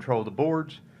really control the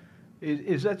boards.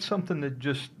 Is that something that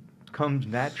just comes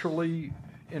naturally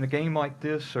in a game like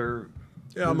this, or?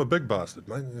 Yeah, I'm a big bastard,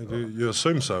 mate. You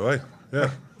assume so, eh? Yeah.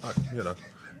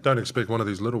 Don't expect one of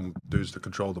these little dudes to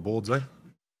control the boards, eh?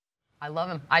 I love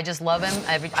him. I just love him.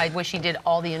 I wish he did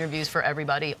all the interviews for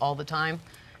everybody all the time.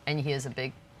 And he is a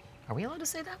big. Are we allowed to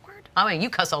say that word? I mean, you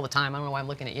cuss all the time. I don't know why I'm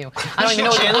looking at you. I don't even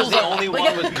know what the Chandler's rules the are. only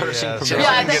one with cursing permission.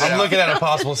 Yeah, I think I'm looking at a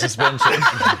possible suspension.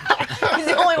 he's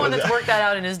the only one that's worked that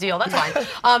out in his deal. That's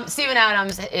fine. Steven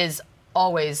Adams is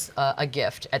always a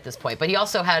gift at this point. But he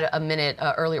also had a minute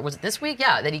earlier, was it this week?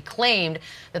 Yeah, that he claimed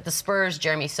that the Spurs'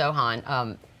 Jeremy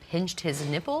Sohan pinched his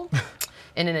nipple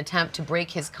in an attempt to break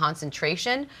his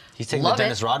concentration. He's taking the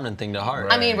Dennis Rodman thing to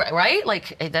heart. I mean, right?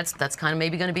 Like, that's kind of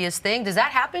maybe going to be his thing. Does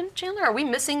that happen, Chandler? Are we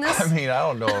missing this? I mean, I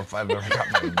don't know if I've ever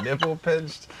got my nipple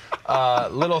pinched.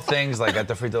 Little things like at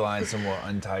the free throw line, someone will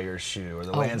untie your shoe, or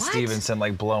the Lance what? Stevenson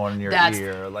like blowing in your That's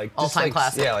ear, like just all-time like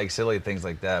classic. yeah, like silly things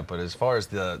like that. But as far as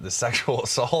the sexual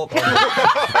assault on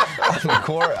the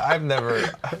court, I've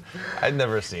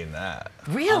never seen that.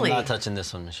 Really? I'm not touching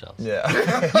this one, Michelle. Yeah. You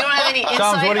don't have any insight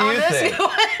Shams, what do on you this? think?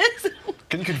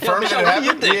 Can you confirm that it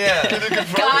happened? Yeah.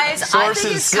 Guys, I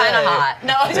think it's kind of say. hot.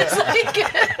 No, it's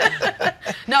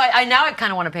like no. Now I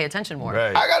kind of want to pay attention more.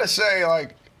 Right. I gotta say,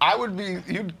 like,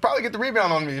 you'd probably get the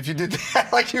rebound on me if you did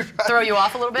that. Like you Throw you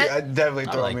off a little bit. Yeah, I'd definitely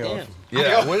throw like, me damn. off.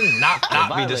 Yeah, I would not be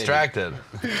Violated. distracted.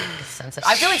 Sensitive.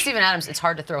 I feel like Steven Adams, it's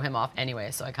hard to throw him off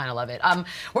anyway, so I kind of love it.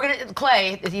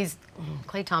 Klay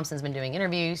Thompson's been doing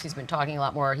interviews. He's been talking a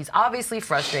lot more. He's obviously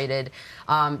frustrated,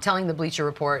 telling the Bleacher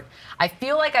Report, I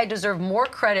feel like I deserve more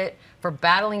credit for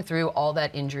battling through all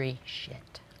that injury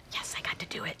shit. Yes, I got to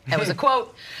do it. That was a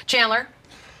quote. Chandler,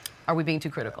 are we being too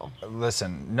critical?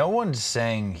 Listen, no one's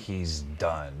saying he's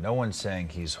done. No one's saying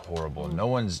he's horrible.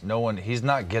 He's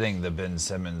not getting the Ben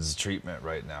Simmons treatment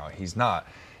right now. He's not.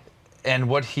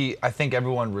 And I think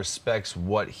everyone respects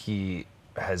what he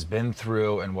has been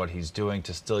through and what he's doing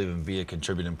to still even be a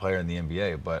contributing player in the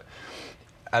NBA. But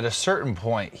at a certain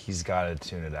point, he's got to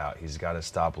tune it out. He's got to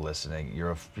stop listening.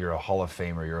 You're a Hall of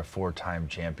Famer. You're a 4-time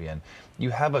champion. You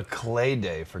have a Clay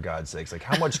day, for God's sakes. Like,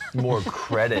 how much more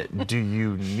credit do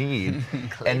you need?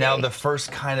 And now the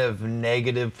first kind of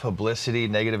negative publicity,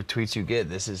 negative tweets you get,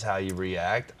 this is how you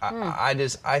react. I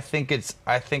think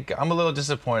I'm a little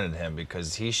disappointed in him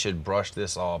because he should brush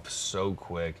this off so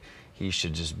quick. He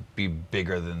should just be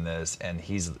bigger than this, and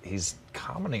he's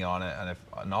commenting on it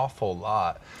an awful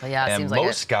lot. Well, yeah, it and seems like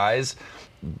most guys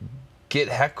get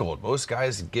heckled. Most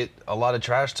guys get a lot of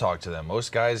trash talk to them.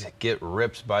 Most guys get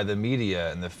ripped by the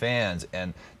media and the fans,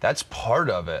 and that's part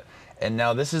of it. And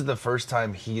now this is the first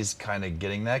time he's kind of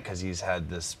getting that because he's had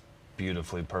this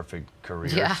beautifully perfect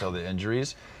career till the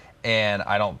injuries, and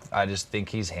I just think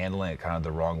he's handling it kind of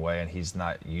the wrong way, and he's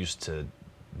not used to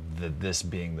this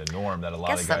being the norm that a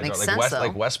lot of guys are.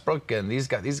 Like Westbrook and these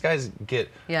guys get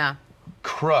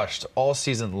crushed all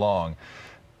season long,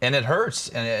 and it hurts.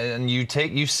 And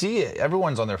you see it.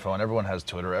 Everyone's on their phone. Everyone has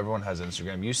Twitter. Everyone has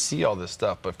Instagram. You see all this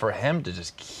stuff, but for him to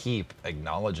just keep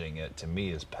acknowledging it, to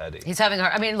me, is petty. He's having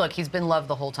I mean, look, he's been loved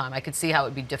the whole time. I could see how it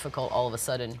would be difficult all of a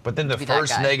sudden. But then the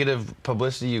first negative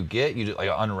publicity you get, you just like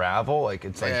unravel. Like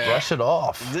it's like brush it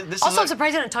off. Also, I'm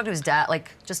surprised he didn't talk to his dad. Like,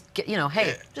 just get,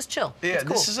 hey, just chill. Yeah, it's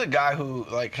cool. This is a guy who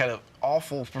like had an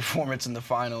awful performance in the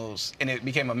finals, and it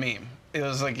became a meme. It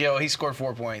was like, yo, he scored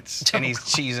 4 points, and he's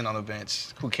cheesing on the bench.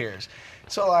 Who cares?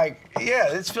 So, like, yeah,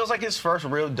 this feels like his first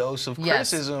real dose of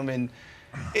criticism. And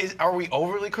are we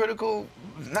overly critical?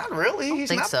 Not really.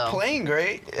 He's not playing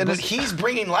great. But he's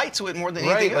bringing light to it more than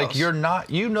anything else. Like,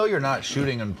 you're not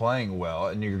shooting and playing well,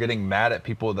 and you're getting mad at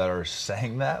people that are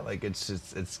saying that. Like, it's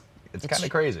kind of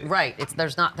crazy. Right. They're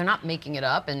not making it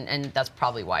up, and that's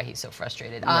probably why he's so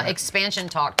frustrated. Expansion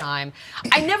talk time.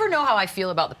 I never know how I feel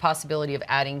about the possibility of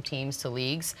adding teams to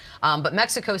leagues, but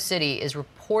Mexico City is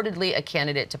reportedly a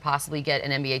candidate to possibly get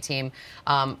an NBA team.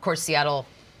 Of course, Seattle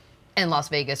and Las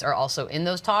Vegas are also in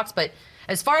those talks. But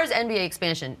as far as NBA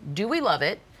expansion, do we love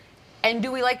it, and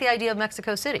do we like the idea of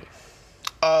Mexico City?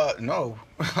 No.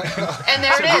 And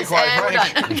there it is, and we're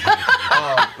done.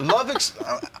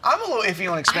 I'm a little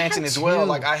iffy on expansion as well.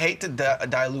 Like, I hate to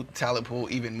dilute the talent pool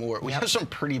even more. We have some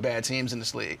pretty bad teams in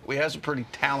this league. We have some pretty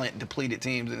talent-depleted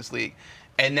teams in this league.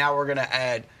 And now we're going to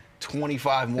add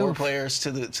 25 more players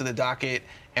to the docket,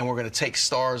 and we're going to take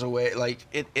stars away. Like,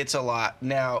 it's a lot.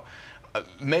 Now,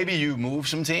 maybe you move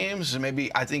some teams. Maybe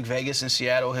I think Vegas and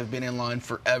Seattle have been in line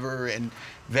forever, and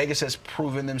Vegas has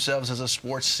proven themselves as a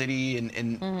sports city,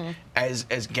 and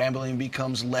as gambling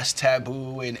becomes less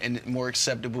taboo and more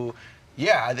acceptable.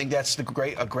 Yeah, I think that's a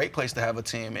great place to have a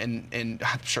team, and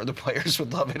I'm sure the players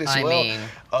would love it as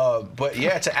well. But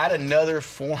yeah, to add another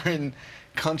foreign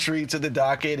country to the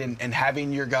docket and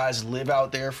having your guys live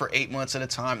out there for 8 months at a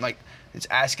time, like, it's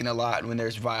asking a lot when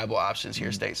there's viable options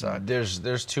here stateside.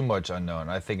 There's too much unknown.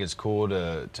 I think it's cool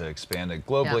to expand it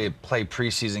globally, play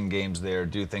preseason games there,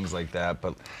 do things like that.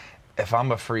 But if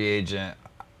I'm a free agent,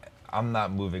 I'm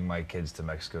not moving my kids to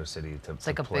Mexico City to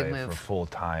play for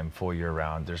full-time, full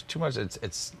year-round. There's too much.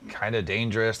 It's kind of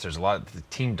dangerous. There's a lot of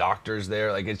team doctors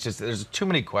there. Like, it's just, there's too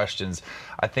many questions.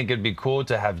 I think it'd be cool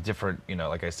to have different,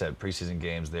 like I said, preseason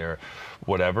games there,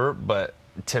 whatever. But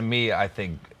to me, I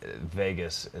think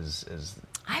Vegas is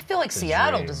I feel like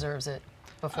Seattle deserves it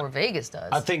before Vegas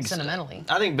does. I think sentimentally.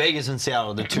 I think Vegas and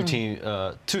Seattle are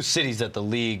the two cities that the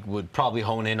league would probably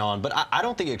hone in on. But I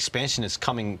don't think expansion is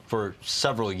coming for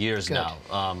several years now.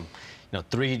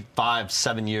 3, 5,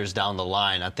 7 years down the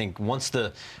line. I think once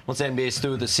the NBA is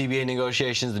through the CBA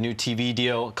negotiations, the new TV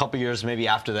deal, a couple years maybe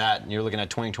after that, and you're looking at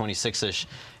 2026-ish,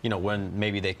 when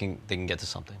maybe they can get to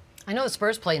something. I know the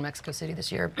Spurs play in Mexico City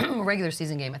this year, regular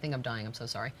season game. I think I'm dying. I'm so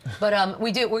sorry. But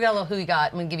we got a little who you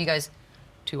got. I'm going to give you guys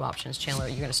 2 options. Chandler,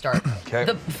 you're going to start.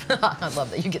 Okay. I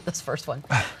love that you get this first one.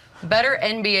 Better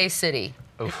NBA city.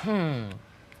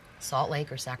 Salt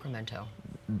Lake or Sacramento?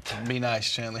 Be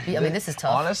nice, Chandler. I mean, this is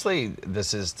tough. Honestly,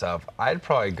 this is tough. I'd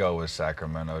probably go with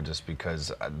Sacramento just because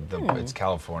it's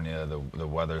California. The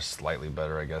weather's slightly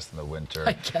better, I guess, in the winter.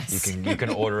 I guess. You can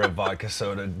order a vodka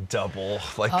soda double.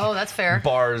 Like, oh, that's fair.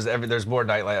 Bars, there's more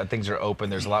nightlife. Things are open.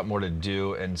 There's a lot more to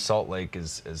do. And Salt Lake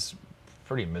is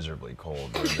pretty miserably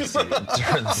cold during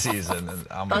the season.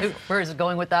 And where is it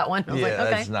going with that one? I was like,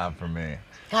 okay. That's not for me.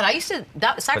 God,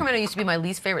 Sacramento used to be my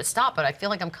least favorite stop, but I feel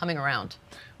like I'm coming around,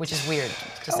 which is weird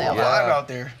to say. Vibe out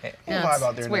there. Vibe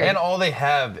out there. Weird. And all they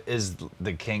have is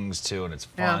the Kings too, and it's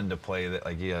fun to play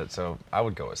that. So I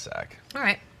would go with Sac. All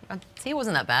right. See, it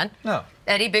wasn't that bad. No.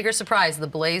 Eddie, bigger surprise: the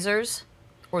Blazers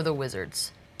or the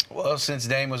Wizards? Well, since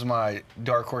Dame was my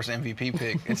dark horse MVP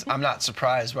pick, I'm not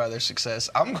surprised by their success.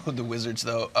 I'm going with the Wizards,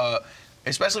 though,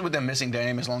 especially with them missing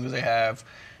Dame as long as they have.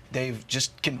 They've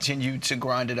just continued to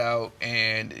grind it out,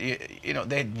 and you know,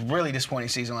 they had a really disappointing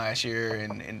season last year,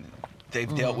 and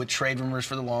they've dealt with trade rumors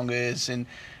for the longest, and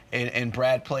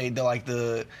Brad played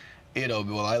the you know,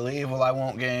 will I leave, will I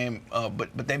won't game, but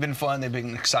they've been fun, they've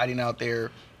been exciting out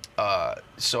there,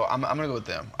 so I'm gonna go with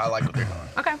them. I like what they're doing.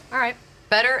 Okay, all right.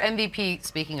 Better MVP,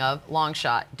 speaking of, long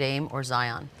shot, Dame or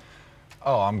Zion?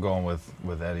 Oh, I'm going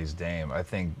with Eddie's Dame. I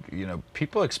think, you know,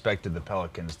 people expected the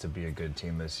Pelicans to be a good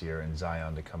team this year and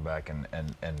Zion to come back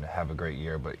and have a great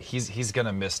year, but he's going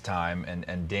to miss time.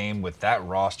 And Dame, with that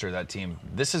roster, that team,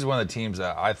 this is one of the teams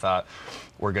that I thought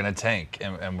were going to tank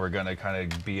and we're going to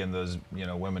kind of be in those, you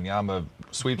know, Wembanyama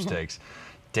sweepstakes.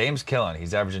 Dame's killing.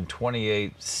 He's averaging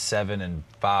 28, 7, and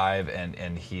 5,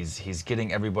 and he's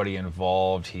getting everybody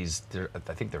involved.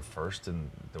 I think they're first in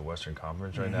the Western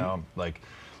Conference right now. Like,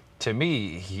 to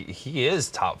me, he is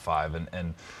top 5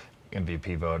 and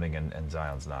MVP voting, and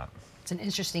Zion's not. It's an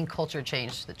interesting culture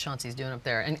change that Chauncey's doing up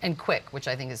there, and quick, which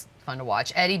I think is fun to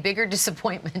watch. Eddie, bigger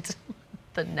disappointment,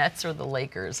 the Nets or the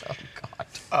Lakers? Oh,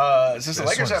 God. Since the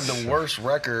Lakers have the worst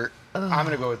record, I'm going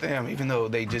to go with them, even though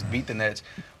they just beat the Nets.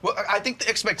 Well, I think the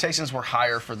expectations were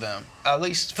higher for them, at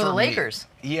least for the Lakers.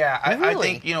 Yeah, Really? I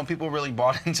think, you know, people really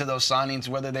bought into those signings,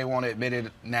 whether they want to admit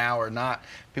it now or not.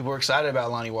 People were excited about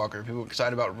Lonnie Walker. People were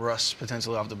excited about Russ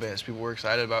potentially off the bench. People were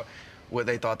excited about what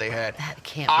they thought they had. That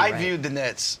can't be I right. viewed the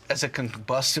Nets as a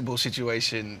combustible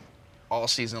situation all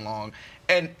season long.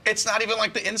 And it's not even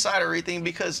like the insidery thing,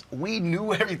 because we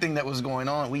knew everything that was going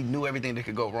on. We knew everything that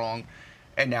could go wrong,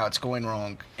 and now it's going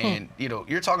wrong. And, you know,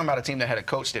 you're talking about a team that had a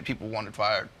coach that people wanted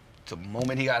fired the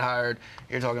moment he got hired.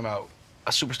 You're talking about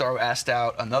a superstar who asked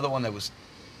out, another one that was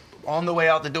on the way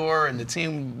out the door and the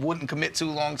team wouldn't commit to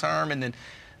long term, and then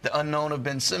the unknown of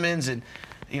Ben Simmons, and,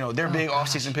 you know, their big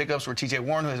offseason pickups were T.J.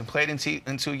 Warren, who hasn't played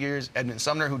in 2 years, Edmund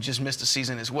Sumner, who just missed a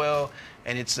season as well.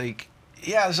 And it's like,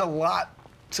 yeah, there's a lot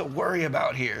to worry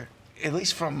about here, at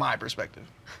least from my perspective.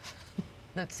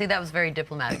 See, that was very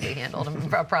diplomatically handled.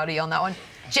 I'm proud of you on that one.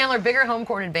 Chandler, bigger home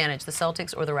court advantage, the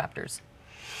Celtics or the Raptors?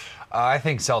 I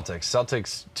think Celtics.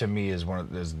 Celtics, to me, is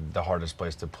the hardest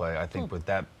place to play. I think with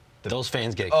that. Those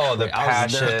fans get the passion. I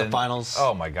was there at the finals.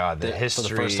 Oh, my God. The history. For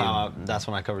the first time, that's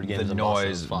when I covered games the in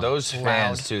noise. Boston. Those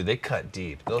fans, too, they cut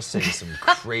deep. They'll say some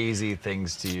crazy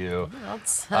things to you. That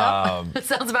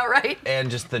sounds about right. And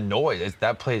just the noise.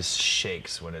 That place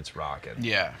shakes when it's rocking.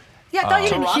 Yeah. Yeah, I thought you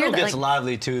didn't hear Toronto that. gets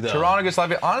lively, too, though. Toronto gets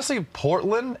lively. Honestly,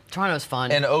 Portland. Toronto's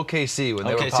fun. And OKC, when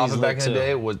they were OKC's popping back in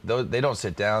the lit, day, they don't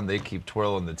sit down. They keep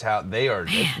twirling the towel. They're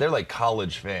like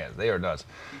college fans. They are nuts.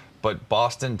 But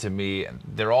Boston, to me,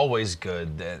 they're always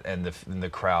good, and the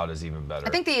crowd is even better. I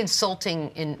think the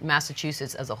insulting in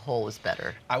Massachusetts as a whole is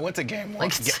better. I went to game one.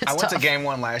 Like, it's I went to tough. game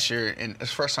one last year, and it's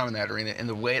the first time in that arena. And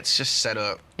the way it's just set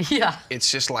up, Yeah.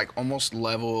 it's just like almost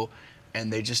level,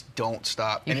 and they just don't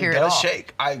stop. You and hear it it does all.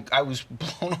 shake. I was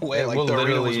blown away. It Like will the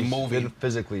arena was literally moving.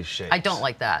 physically shake. I don't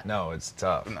like that. No, it's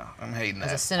tough. No, I'm hating As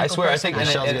a that. cynical I swear, I person, think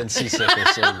Michelle's getting seasick.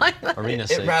 So arena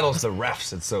it rattles the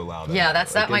refs. It's so loud. Yeah, Like,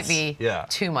 that might it's- be yeah.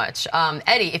 too much.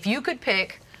 Eddie, if you could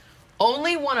pick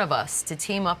only one of us to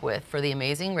team up with for the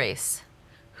Amazing Race,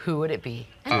 who would it be?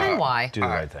 And then why? Do the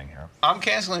right thing here. I'm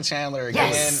canceling Chandler again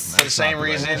Yes. for the same not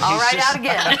the reason. right All He's right, just, out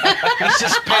again. He's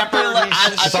just peppered.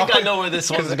 I think I know where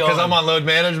this one's going. Because I'm on load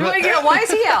management. Why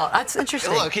is he out? That's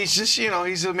interesting. Look, he's just, you know,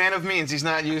 he's a man of means. He's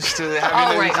not used to Oh,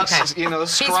 having right, the, okay. you know,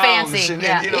 He's scrums. fancy, And,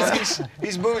 yeah. you know,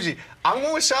 he's bougie. I'm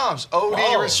going with Shams. OD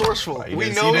resourced. You We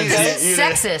didn't know see he's... that? This is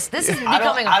sexist. This is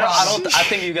becoming a I problem.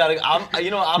 think you gotta. I'm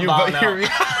bowing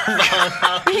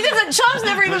out. He doesn't. Chums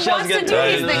never even Michelle's wants to getting do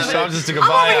tired these of things. this. Chums just took a I'm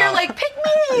over buyout. here like, pick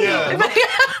me.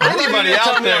 Anybody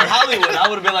out there? Hollywood, I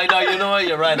would have been like, no, you know what?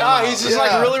 You're right. No, I'm he's out. just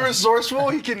like really resourceful.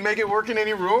 He can make it work in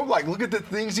any room. Like, look at the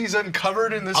things he's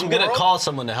uncovered in this I'm world. gonna call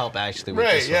someone to help actually. With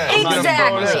Right, this yeah. one. I'm not gonna Exactly.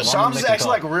 throw it in. I'm gonna Shams make is a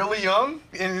actually call. like really young,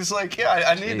 and it's like, yeah,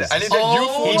 I need that. I need that Oh,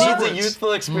 youthful He needs a exuberance.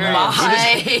 youthful experience. My.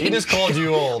 He just called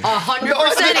you old.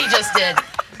 100% he just did.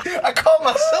 I call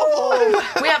myself old.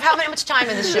 We have how much time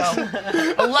in this show?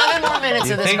 11 more minutes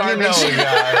You of this think you garbage. know a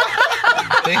guy.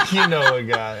 Think you know a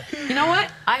guy. You know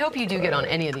what? I hope you do get on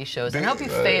any of these shows, and I hope you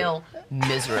fail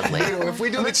miserably. If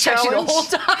we do the text you the challenge, whole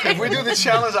time. if we do the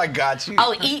challenge, I got you.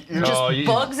 I'll eat just Oh, you-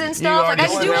 bugs and you stuff. Like I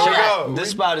already can do went all there. that. Go. This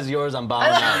spot is yours. I'm bowing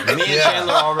out. Me and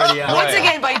Chandler are already out. Once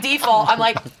again, by default, I'm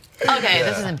like, okay,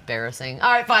 this is embarrassing.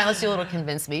 All right, fine, let's do a little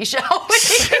convince me, shall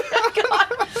we? God.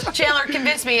 Chandler,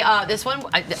 convince me. This one,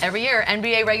 every year,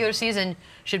 NBA regular season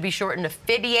should be shortened to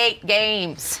 58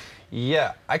 games.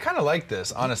 Yeah, I kind of like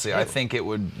this, honestly. I think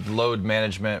load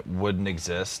management wouldn't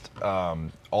exist.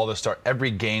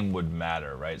 Every game would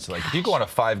matter, right? So, like, if you go on a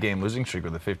 5-game losing streak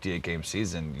with a 58-game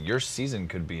season, your season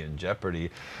could be in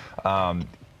jeopardy.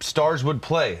 Stars would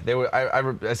play. They would.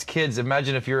 As kids,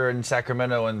 imagine if you're in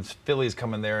Sacramento and Philly's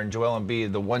coming there, and Joel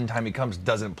Embiid, the one time he comes,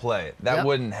 doesn't play. That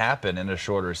wouldn't happen in a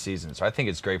shorter season. So I think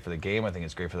it's great for the game. I think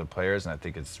it's great for the players, and I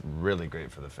think it's really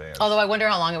great for the fans. Although I wonder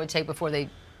how long it would take before they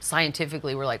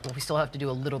scientifically were like, well, we still have to do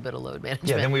a little bit of load management.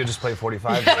 Yeah, then we would just play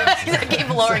 45 games. Keep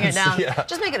lowering it down.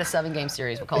 Just make it a 7-game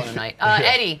series. We'll call it a night.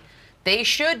 Eddie, they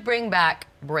should bring back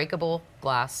breakable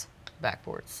glass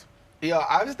backboards. Yeah,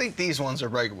 I just think these ones are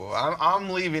breakable.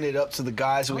 I'm leaving it up to the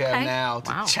guys we have now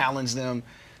to challenge them.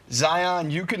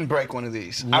 Zion, you can break one of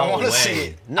these. No I want to way. see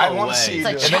it. No I want to way. see you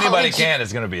Like do it. If anybody can,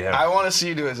 it's going to be him. I want to see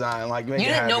you do it, Zion. Like, make You it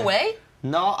didn't? happen. No way?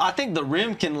 No, I think the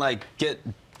rim can like get,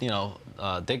 you know,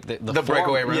 the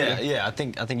breakaway rim. Yeah. I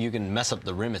think you can mess up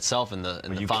the rim itself and the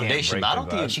you can't foundation. break But I the don't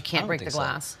think glass. You can't break the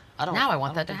glass. Now I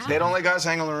want that to happen. They don't let guys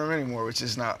hang on the rim anymore, which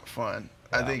is not fun.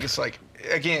 I think it's like,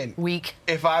 again, Weak.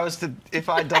 If I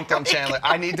dunked on Chandler,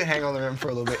 I need to hang on the rim for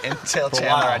a little bit and tell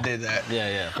Chandler I did that.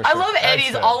 Yeah, for sure. I love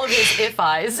Eddie's all of his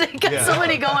if-I's. He got so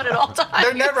many going at all times.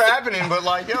 They're never happening, but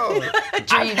like, yo,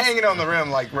 I'm hanging on the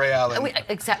rim like Ray Allen.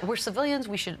 We're civilians.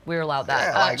 We're allowed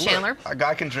that. Yeah, like, Chandler. Look, a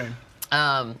guy can dream.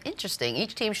 Interesting.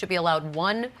 Each team should be allowed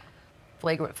 1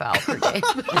 flagrant foul per game.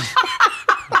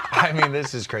 I mean,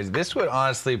 this is crazy. This would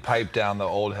honestly pipe down the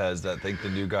old heads that think the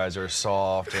new guys are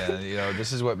soft, and you know,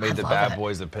 this is what made the bad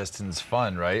boys, the Pistons,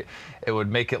 fun, right? It would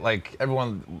make it like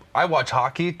everyone. I watch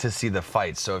hockey to see the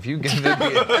fights. So if you give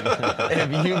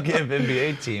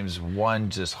NBA teams one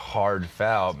just hard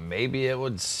foul, maybe it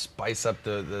would spice up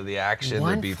the action.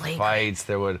 There'd be fights.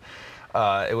 There would.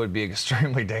 It would be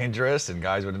extremely dangerous, and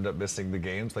guys would end up missing the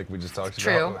games, like we just talked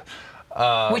about.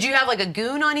 Would you have like a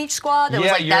goon on each squad that was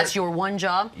like, that's your one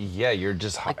job? Yeah, you're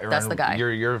just like, that's the guy.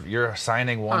 You're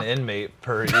assigning one inmate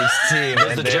per each team.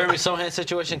 Does the Jeremy Sohan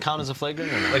situation count as a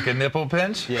flagrant? Or not? Like a nipple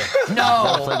pinch? Yeah.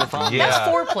 No. That's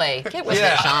foreplay. Get with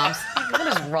it, Shams. What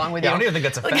is wrong with you? I don't even think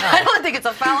that's a foul. I don't think it's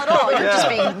a foul at all. You're just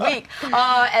being weak.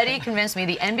 Eddie convinced me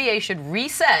the NBA should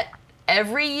reset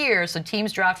every year so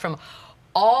teams draft from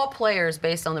all players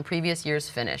based on the previous year's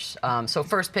finish. So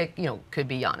first pick, could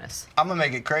be Giannis. I'm gonna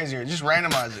make it crazier. Just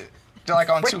randomize it. Like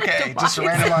on 2K, just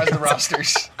randomize the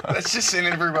rosters. Let's just send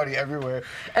everybody everywhere.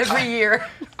 Every year.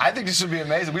 I think this would be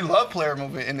amazing. We love player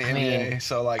movement in the NBA.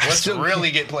 So like, let's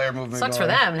really get player movement Sucks going.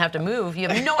 for them and have to move. You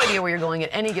have no idea where you're going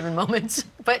at any given moment.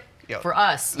 But for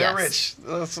us, they're rich.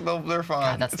 They're fine.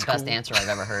 God, that's the best answer I've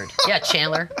ever heard. Yeah,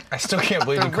 Chandler. I still can't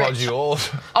believe he called you old.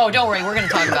 Oh, don't worry. We're going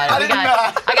to talk about it.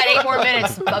 I got 8 more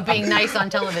minutes of being nice on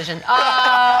television.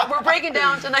 We're breaking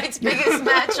down tonight's biggest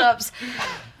matchups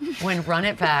when Run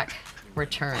It Back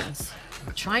returns.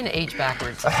 I'm trying to age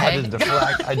backwards. Okay? I had to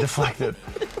deflect. I deflected.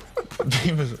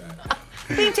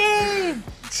 BT!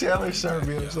 Chandler served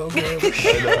me. I'm so good. You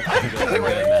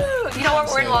know what?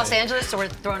 We're in Los Angeles, so we're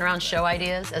throwing around show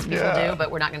ideas, as people do,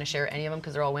 but we're not going to share any of them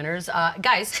because they're all winners.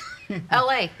 Guys,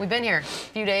 LA, we've been here a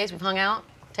few days. We've hung out.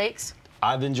 Takes?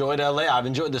 I've enjoyed LA. I've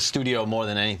enjoyed the studio more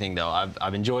than anything, though.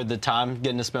 I've enjoyed the time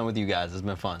getting to spend with you guys. It's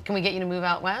been fun. Can we get you to move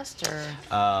out west, or?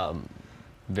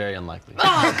 Very unlikely.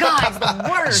 Oh, God, it's the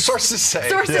worst. Sources say.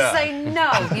 Sources say no.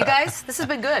 You guys, this has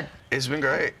been good. It's been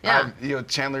great. Yeah.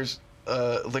 Chandler's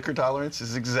liquor tolerance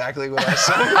is exactly what I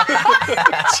said.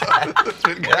 So, it's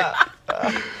been great.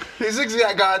 He's the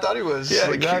exact guy I thought he was.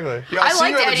 Yeah, exactly. I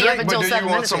liked Eddie up until 7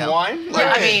 minutes ago. Do you want some wine?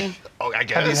 Yeah, I mean. Oh, I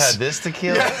guess. Have you had this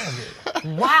tequila?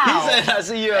 Wow. He said, I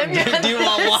see you. Do you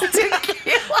want wine?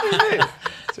 Tequila.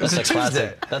 That's a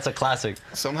classic. That's a classic.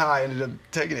 Somehow I ended up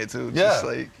taking it too. Just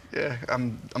like,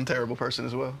 I'm a terrible person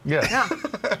as well. Yeah.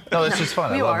 No, it's just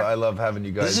fun. I love having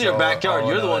you guys. This is your backyard.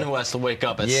 You're the one who has to wake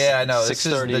up at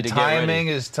 6:30 The timing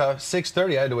is tough.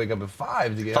 6:30. I had to wake up at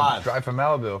 5 to drive from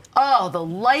Malibu. Oh, the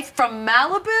life from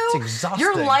Malibu? It's exhausting.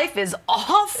 Your life is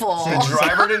awful. The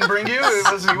driver didn't bring you?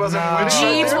 He wasn't winning?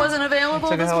 Jeeves wasn't available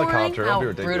Took a this helicopter. morning?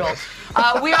 It'll be brutal.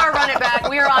 ridiculous. We are Run It Back.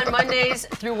 We are on Mondays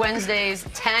through Wednesdays,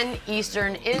 10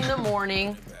 Eastern in the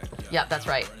morning. Yep, that's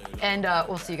right. And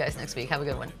we'll see you guys next week. Have a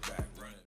good one.